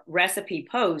that our recipe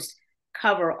posts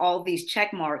cover all these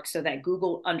check marks so that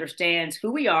Google understands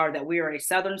who we are, that we are a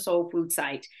Southern soul food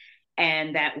site,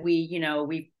 and that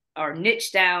we are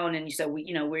niche down. And so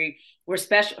we're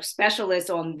specialists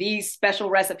on these special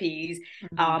recipes,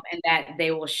 and that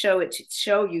they will show us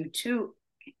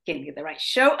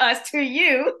to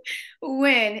you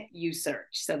when you search.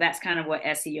 So that's kind of what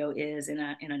SEO is in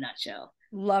a nutshell.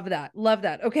 Love that.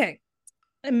 Okay.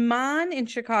 Iman in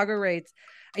Chicago writes,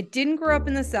 I didn't grow up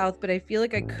in the South, but I feel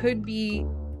like I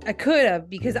could have,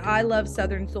 because I love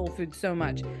Southern soul food so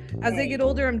much. As I get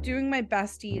older, I'm doing my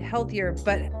best to eat healthier,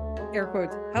 but air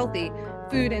quotes, healthy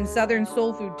food and Southern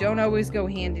soul food don't always go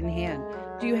hand in hand.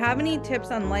 Do you have any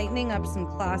tips on lightening up some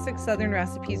classic Southern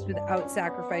recipes without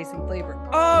sacrificing flavor?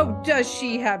 Oh, does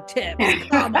she have tips?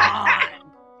 Come on.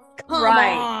 Come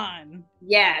on.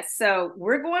 Yeah, so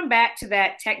we're going back to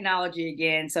that technology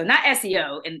again. So not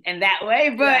SEO in that way,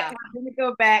 but we're going to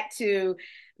go back to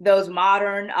those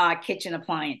modern kitchen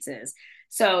appliances.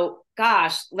 So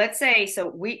gosh, let's say, so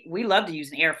we love to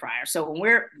use an air fryer. So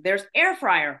when there's air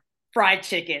fryer fried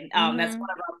chicken, that's one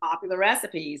of our popular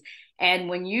recipes. And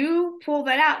when you pull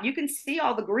that out, you can see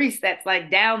all the grease that's like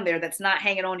down there that's not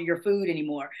hanging on to your food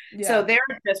anymore. So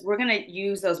we're going to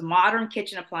use those modern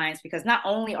kitchen appliances, because not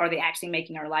only are they actually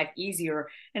making our life easier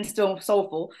and still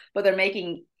soulful, but they're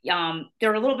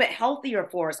a little bit healthier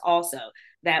for us also,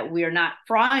 that we're not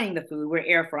frying the food, we're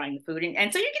air frying the food.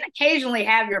 And so you can occasionally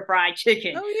have your fried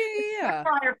chicken. Oh, yeah.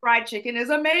 Fryer fried chicken is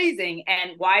amazing.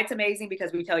 And why it's amazing,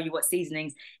 because we tell you what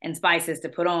seasonings and spices to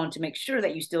put on to make sure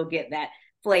that you still get that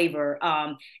flavor.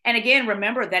 And again,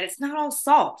 remember that it's not all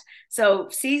salt. So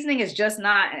seasoning is just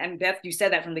not, and Beth, you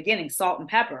said that from the beginning, salt and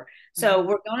pepper. So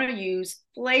we're going to use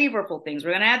flavorful things.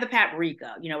 We're going to add the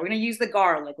paprika, we're going to use the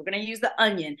garlic, we're going to use the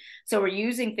onion. So we're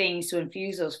using things to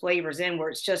infuse those flavors in, where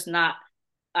it's just not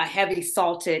a heavy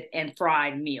salted and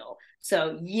fried meal.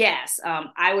 So yes,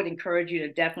 I would encourage you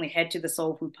to definitely head to the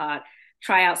Soul Food Pot,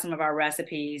 try out some of our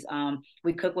recipes.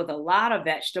 We cook with a lot of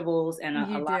vegetables and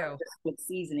a lot of good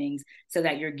seasonings, so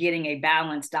that you're getting a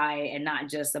balanced diet and not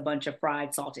just a bunch of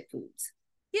fried, salted foods.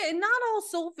 Yeah, and not all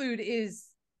soul food is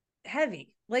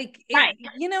heavy. Like, right.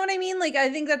 You know what I mean? Like, I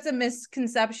think that's a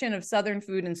misconception of Southern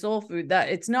food and soul food, that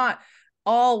it's not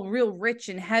all real rich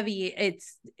and heavy.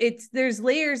 There's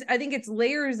layers. I think it's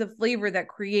layers of flavor that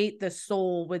create the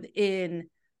soul within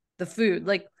the food.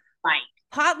 Like,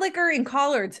 pot liquor and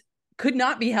collards could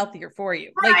not be healthier for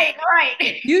you. Right.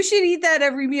 You should eat that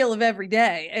every meal of every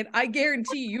day, and I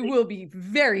guarantee you will be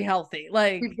very healthy.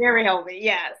 Like, very healthy.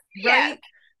 Yes. Right. Yes.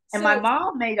 And my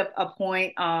mom made a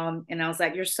point, and I was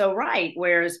like, you're so right.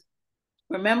 Whereas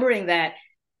remembering that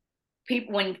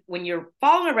people, when you're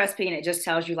following a recipe and it just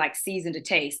tells you like season to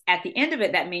taste, at the end of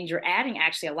it, that means you're adding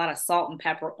actually a lot of salt and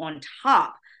pepper on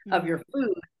top of your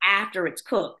food after it's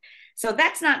cooked. So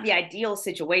that's not the ideal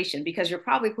situation, because you're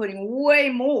probably putting way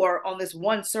more on this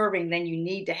one serving than you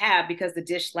need to have, because the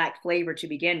dish lacked flavor to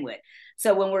begin with.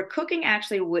 So when we're cooking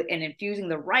actually and infusing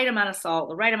the right amount of salt,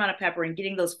 the right amount of pepper, and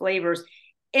getting those flavors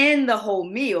in the whole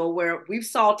meal, where we've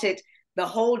salted the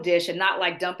whole dish and not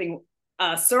like dumping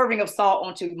a serving of salt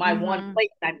onto my one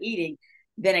plate that I'm eating,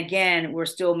 then again, we're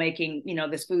still making,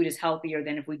 this food is healthier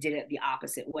than if we did it the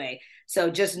opposite way. So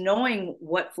just knowing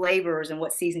what flavors and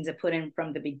what seasonings to put in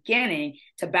from the beginning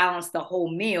to balance the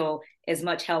whole meal is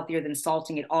much healthier than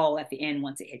salting it all at the end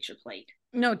once it hits your plate.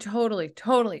 No, totally.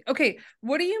 Okay.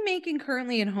 What are you making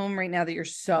currently at home right now that you're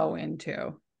so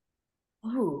into?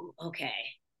 Oh, okay.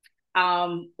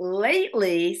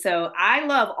 Lately, so I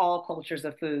love all cultures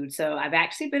of food. So I've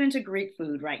actually been into Greek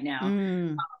food right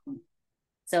now.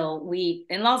 So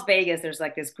in Las Vegas, there's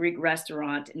like this Greek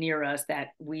restaurant near us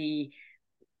that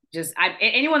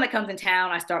anyone that comes in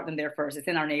town, I start them there first. It's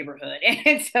in our neighborhood.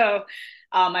 And so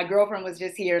my girlfriend was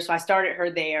just here, so I started her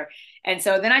there. And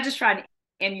so then I just tried to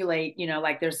emulate,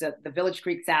 like there's the village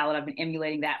Greek salad. I've been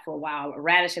emulating that for a while.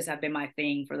 Radishes have been my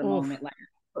thing for the moment. Like,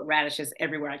 put radishes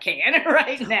everywhere I can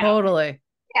right now. Totally.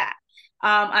 Yeah.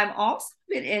 I'm also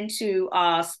been into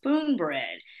spoon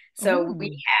bread. So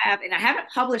we have, and I haven't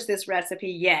published this recipe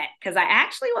yet, because I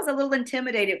actually was a little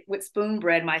intimidated with spoon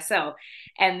bread myself.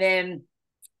 And then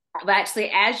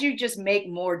actually, as you just make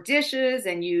more dishes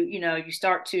and you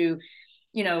start to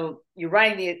you're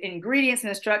writing the ingredients and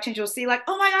instructions, you'll see like,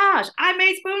 oh my gosh, I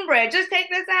made spoon bread. Just take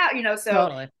this out, so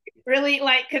Totally. really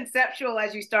like conceptual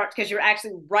as you start because you're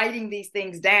actually writing these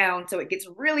things down. So it gets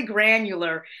really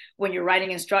granular when you're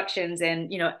writing instructions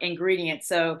and, ingredients.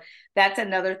 So that's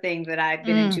another thing that I've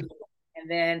been into. And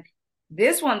then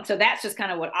this one, so that's just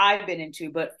kind of what I've been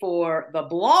into. But for the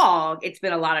blog, it's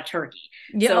been a lot of turkey.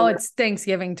 Yeah, so it's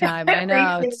Thanksgiving time. I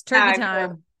know. It's turkey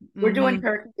time. So we're doing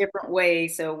turkey different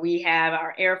ways. So we have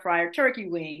our air fryer turkey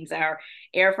wings, our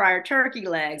air fryer turkey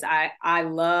legs. I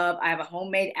have a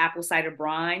homemade apple cider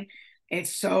brine.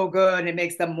 It's so good. It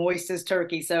makes the moistest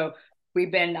turkey. So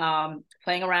we've been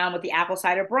playing around with the apple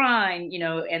cider brine,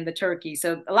 and the turkey.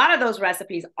 So a lot of those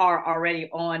recipes are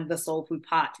already on the Soul Food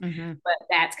Pot. But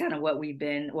that's kind of what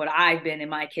I've been in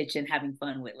my kitchen having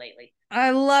fun with lately.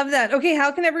 I love that. Okay,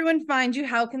 how can everyone find you?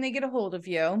 How can they get a hold of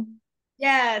you?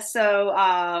 Yeah, so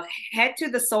head to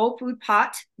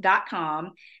thesoulfoodpot.com.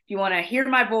 If you want to hear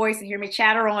my voice and hear me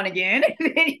chatter on again,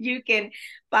 then you can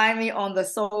find me on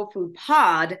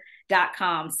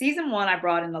thesoulfoodpod.com. Season 1, I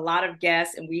brought in a lot of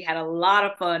guests and we had a lot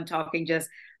of fun talking just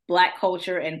Black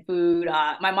culture and food.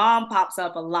 My mom pops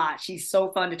up a lot. She's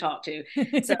so fun to talk to.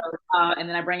 So, and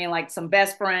then I bring in like some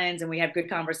best friends and we have good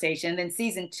conversation. And then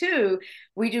season 2,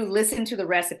 we do listen to the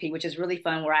recipe, which is really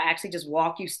fun, where I actually just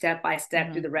walk you step by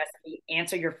step through the recipe,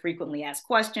 answer your frequently asked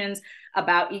questions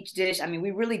about each dish. I mean,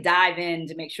 we really dive in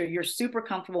to make sure you're super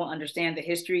comfortable and understand the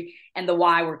history and the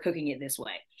why we're cooking it this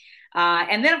way.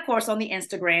 And then, of course, on the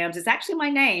Instagrams, it's actually my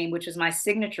name, which is my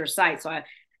signature site. So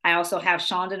I also have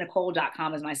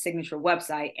ShaundaNecole.com as my signature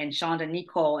website, and Shaunda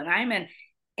Necole, and I'm an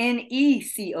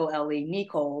Necole,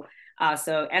 Necole.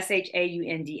 So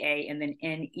Shaunda, and then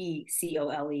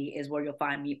Necole is where you'll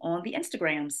find me on the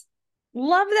Instagrams.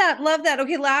 Love that. Love that.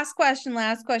 Okay, last question I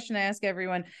ask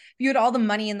everyone. If you had all the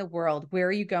money in the world, where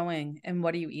are you going and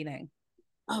what are you eating?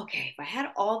 Okay, if I had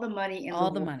all the money in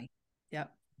all the the world, money.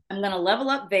 Yep. I'm going to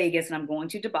level up Vegas and I'm going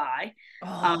to Dubai.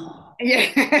 Oh.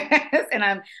 Yes,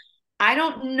 and I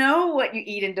don't know what you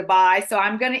eat in Dubai, so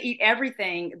I'm gonna eat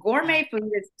everything. Gourmet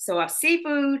food is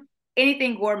seafood,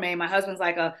 anything gourmet. My husband's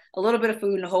like a little bit of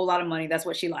food and a whole lot of money. That's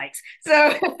what she likes. So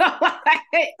I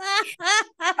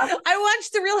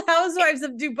watched the Real Housewives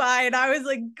of Dubai and I was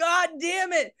like, God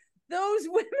damn it. Those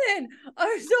women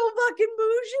are so fucking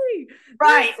bougie.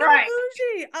 Right, so right.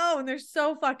 Bougie. Oh, and they're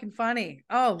so fucking funny.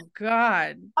 Oh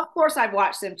God. Of course, I've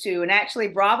watched them too. And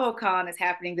actually, BravoCon is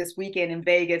happening this weekend in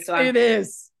Vegas. So it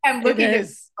is. I'm looking at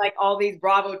like all these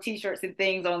Bravo t-shirts and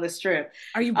things on the strip.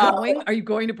 Are you going? Are you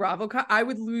going to BravoCon? I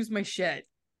would lose my shit.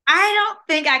 I don't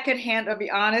think I could handle, to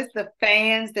be honest. The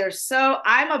fans,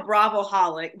 I'm a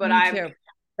Bravo-holic, but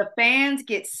the fans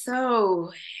get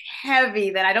so heavy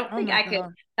that I don't think I could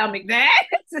stomach that.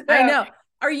 So, I know.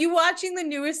 Are you watching the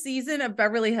newest season of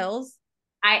Beverly Hills?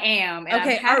 I am.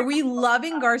 Okay. Are we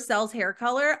loving Garcelle's hair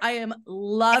color? I am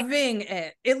loving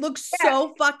it. It looks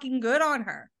so fucking good on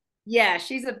her. Yeah,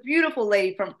 she's a beautiful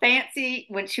lady, from Fancy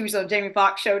when she was on Jamie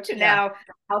Foxx show to now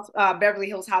Beverly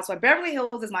Hills Housewife. Beverly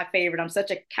Hills is my favorite. I'm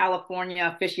such a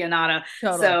California aficionada.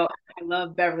 Totally. So I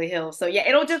love Beverly Hills. So yeah,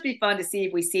 it'll just be fun to see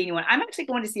if we see anyone. I'm actually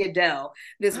going to see Adele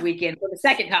this weekend for the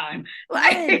second time.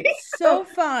 So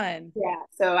fun. Yeah.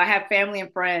 So I have family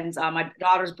and friends. My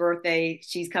daughter's birthday,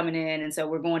 she's coming in. And so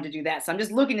we're going to do that. So I'm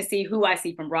just looking to see who I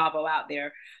see from Bravo out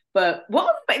there. But what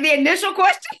was the initial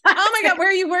question? Oh my God, where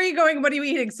are you going? What are you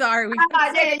eating? Sorry.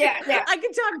 Yeah. I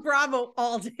can talk Bravo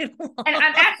all day long. And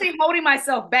I'm actually holding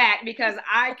myself back because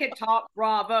I could talk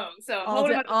Bravo. So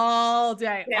all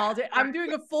day. I'm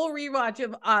doing a full rewatch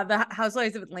of the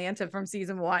Housewives of Atlanta from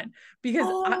season 1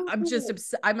 because I'm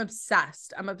just I'm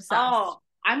obsessed. Oh,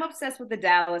 I'm obsessed with the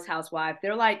Dallas Housewives.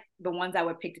 They're like the ones I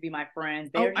would pick to be my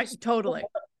friends. They're totally fun.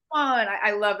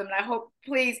 I love them, and I hope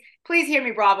please hear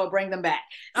me, Bravo, bring them back.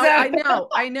 So, I know.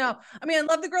 I mean, I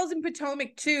love the girls in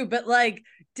Potomac too, but like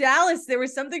Dallas, there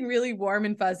was something really warm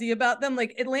and fuzzy about them.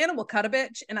 Like Atlanta will cut a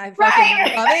bitch, and I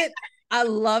fucking love it. I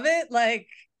love it. Like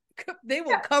they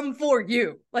will come for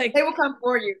you. Like they will come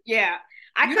for you. Yeah,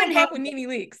 you don't fuck with Nene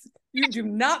Leakes. You do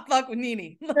not fuck with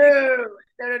Nene.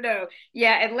 No.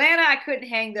 Yeah, Atlanta, I couldn't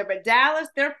hang there, but Dallas,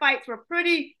 their fights were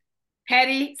pretty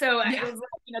petty, so it was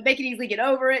like, they could easily get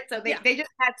over it. So they just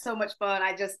had so much fun.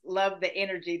 I just love the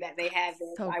energy that they had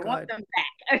there. So I want them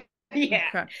back. Yeah.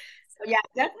 Okay. So yeah,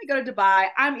 definitely go to Dubai.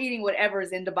 I'm eating whatever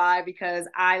is in Dubai because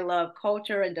I love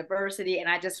culture and diversity, and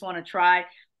I just want to try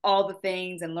all the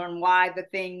things and learn why the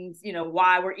things,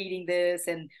 why we're eating this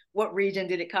and what region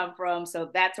did it come from. So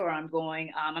that's where I'm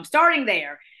going. I'm starting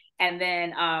there, and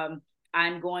then I'm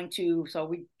going to. So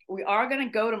we are going to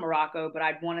go to Morocco, but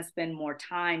I'd want to spend more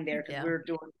time there because we're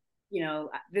doing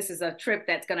this is a trip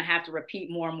that's going to have to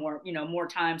repeat more and more, more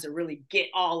times to really get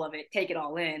all of it, take it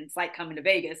all in. It's like coming to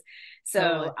Vegas. So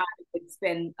Totally. I would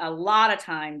spend a lot of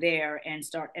time there and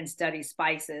study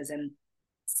spices and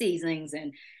seasonings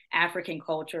and African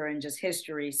culture and just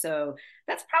history. So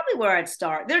that's probably where I'd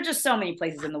start. There are just so many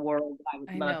places in the world that I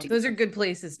would love to go. Those are good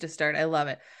places to start. I love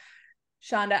it.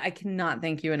 Shaunda, I cannot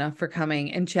thank you enough for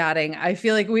coming and chatting. I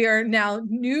feel like we are now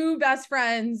new best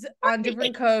friends on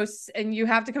different coasts, and you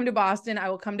have to come to Boston. I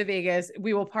will come to Vegas.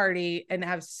 We will party and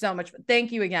have so much fun.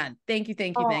 Thank you again. Thank you.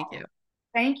 Thank you.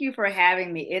 Thank you for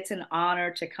having me. It's an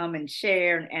honor to come and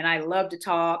share, and I love to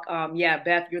talk.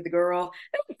 Beth, you're the girl.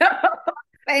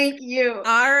 Thank you.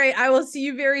 All right. I will see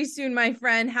you very soon, my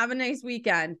friend. Have a nice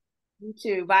weekend. You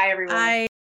too. Bye, everyone. Bye.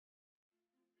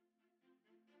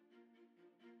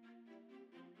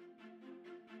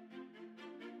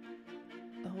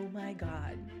 Oh my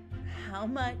God. How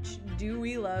much do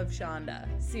we love Shaunda?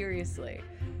 Seriously.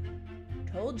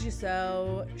 Told you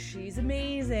so. She's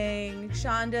amazing.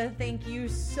 Shaunda, thank you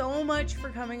so much for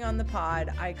coming on the pod.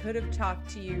 I could have talked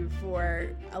to you for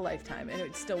a lifetime and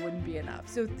it still wouldn't be enough.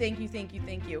 So thank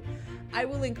you. I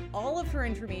will link all of her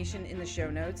information in the show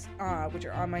notes, which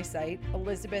are on my site,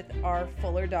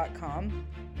 elizabethrfuller.com.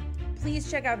 Please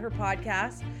check out her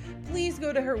podcast. Please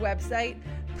go to her website.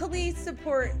 Please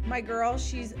support my girl.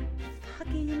 She's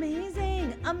fucking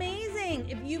amazing.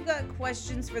 If you've got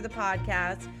questions for the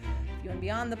podcast, if you want to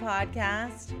be on the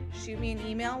podcast, shoot me an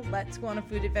email,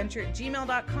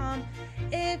 letsgoonfoodadventure@gmail.com.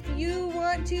 If you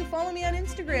want to follow me on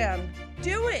Instagram,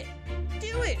 do it.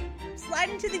 Slide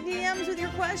into the DMs with your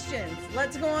questions.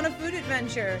 Let's go on a food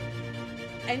adventure.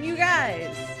 And you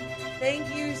guys,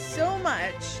 thank you so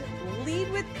much.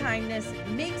 Lead with kindness,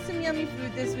 make some yummy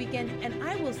food this weekend, and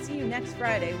I will see you next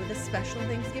Friday with a special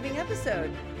Thanksgiving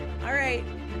episode. All right,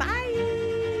 bye.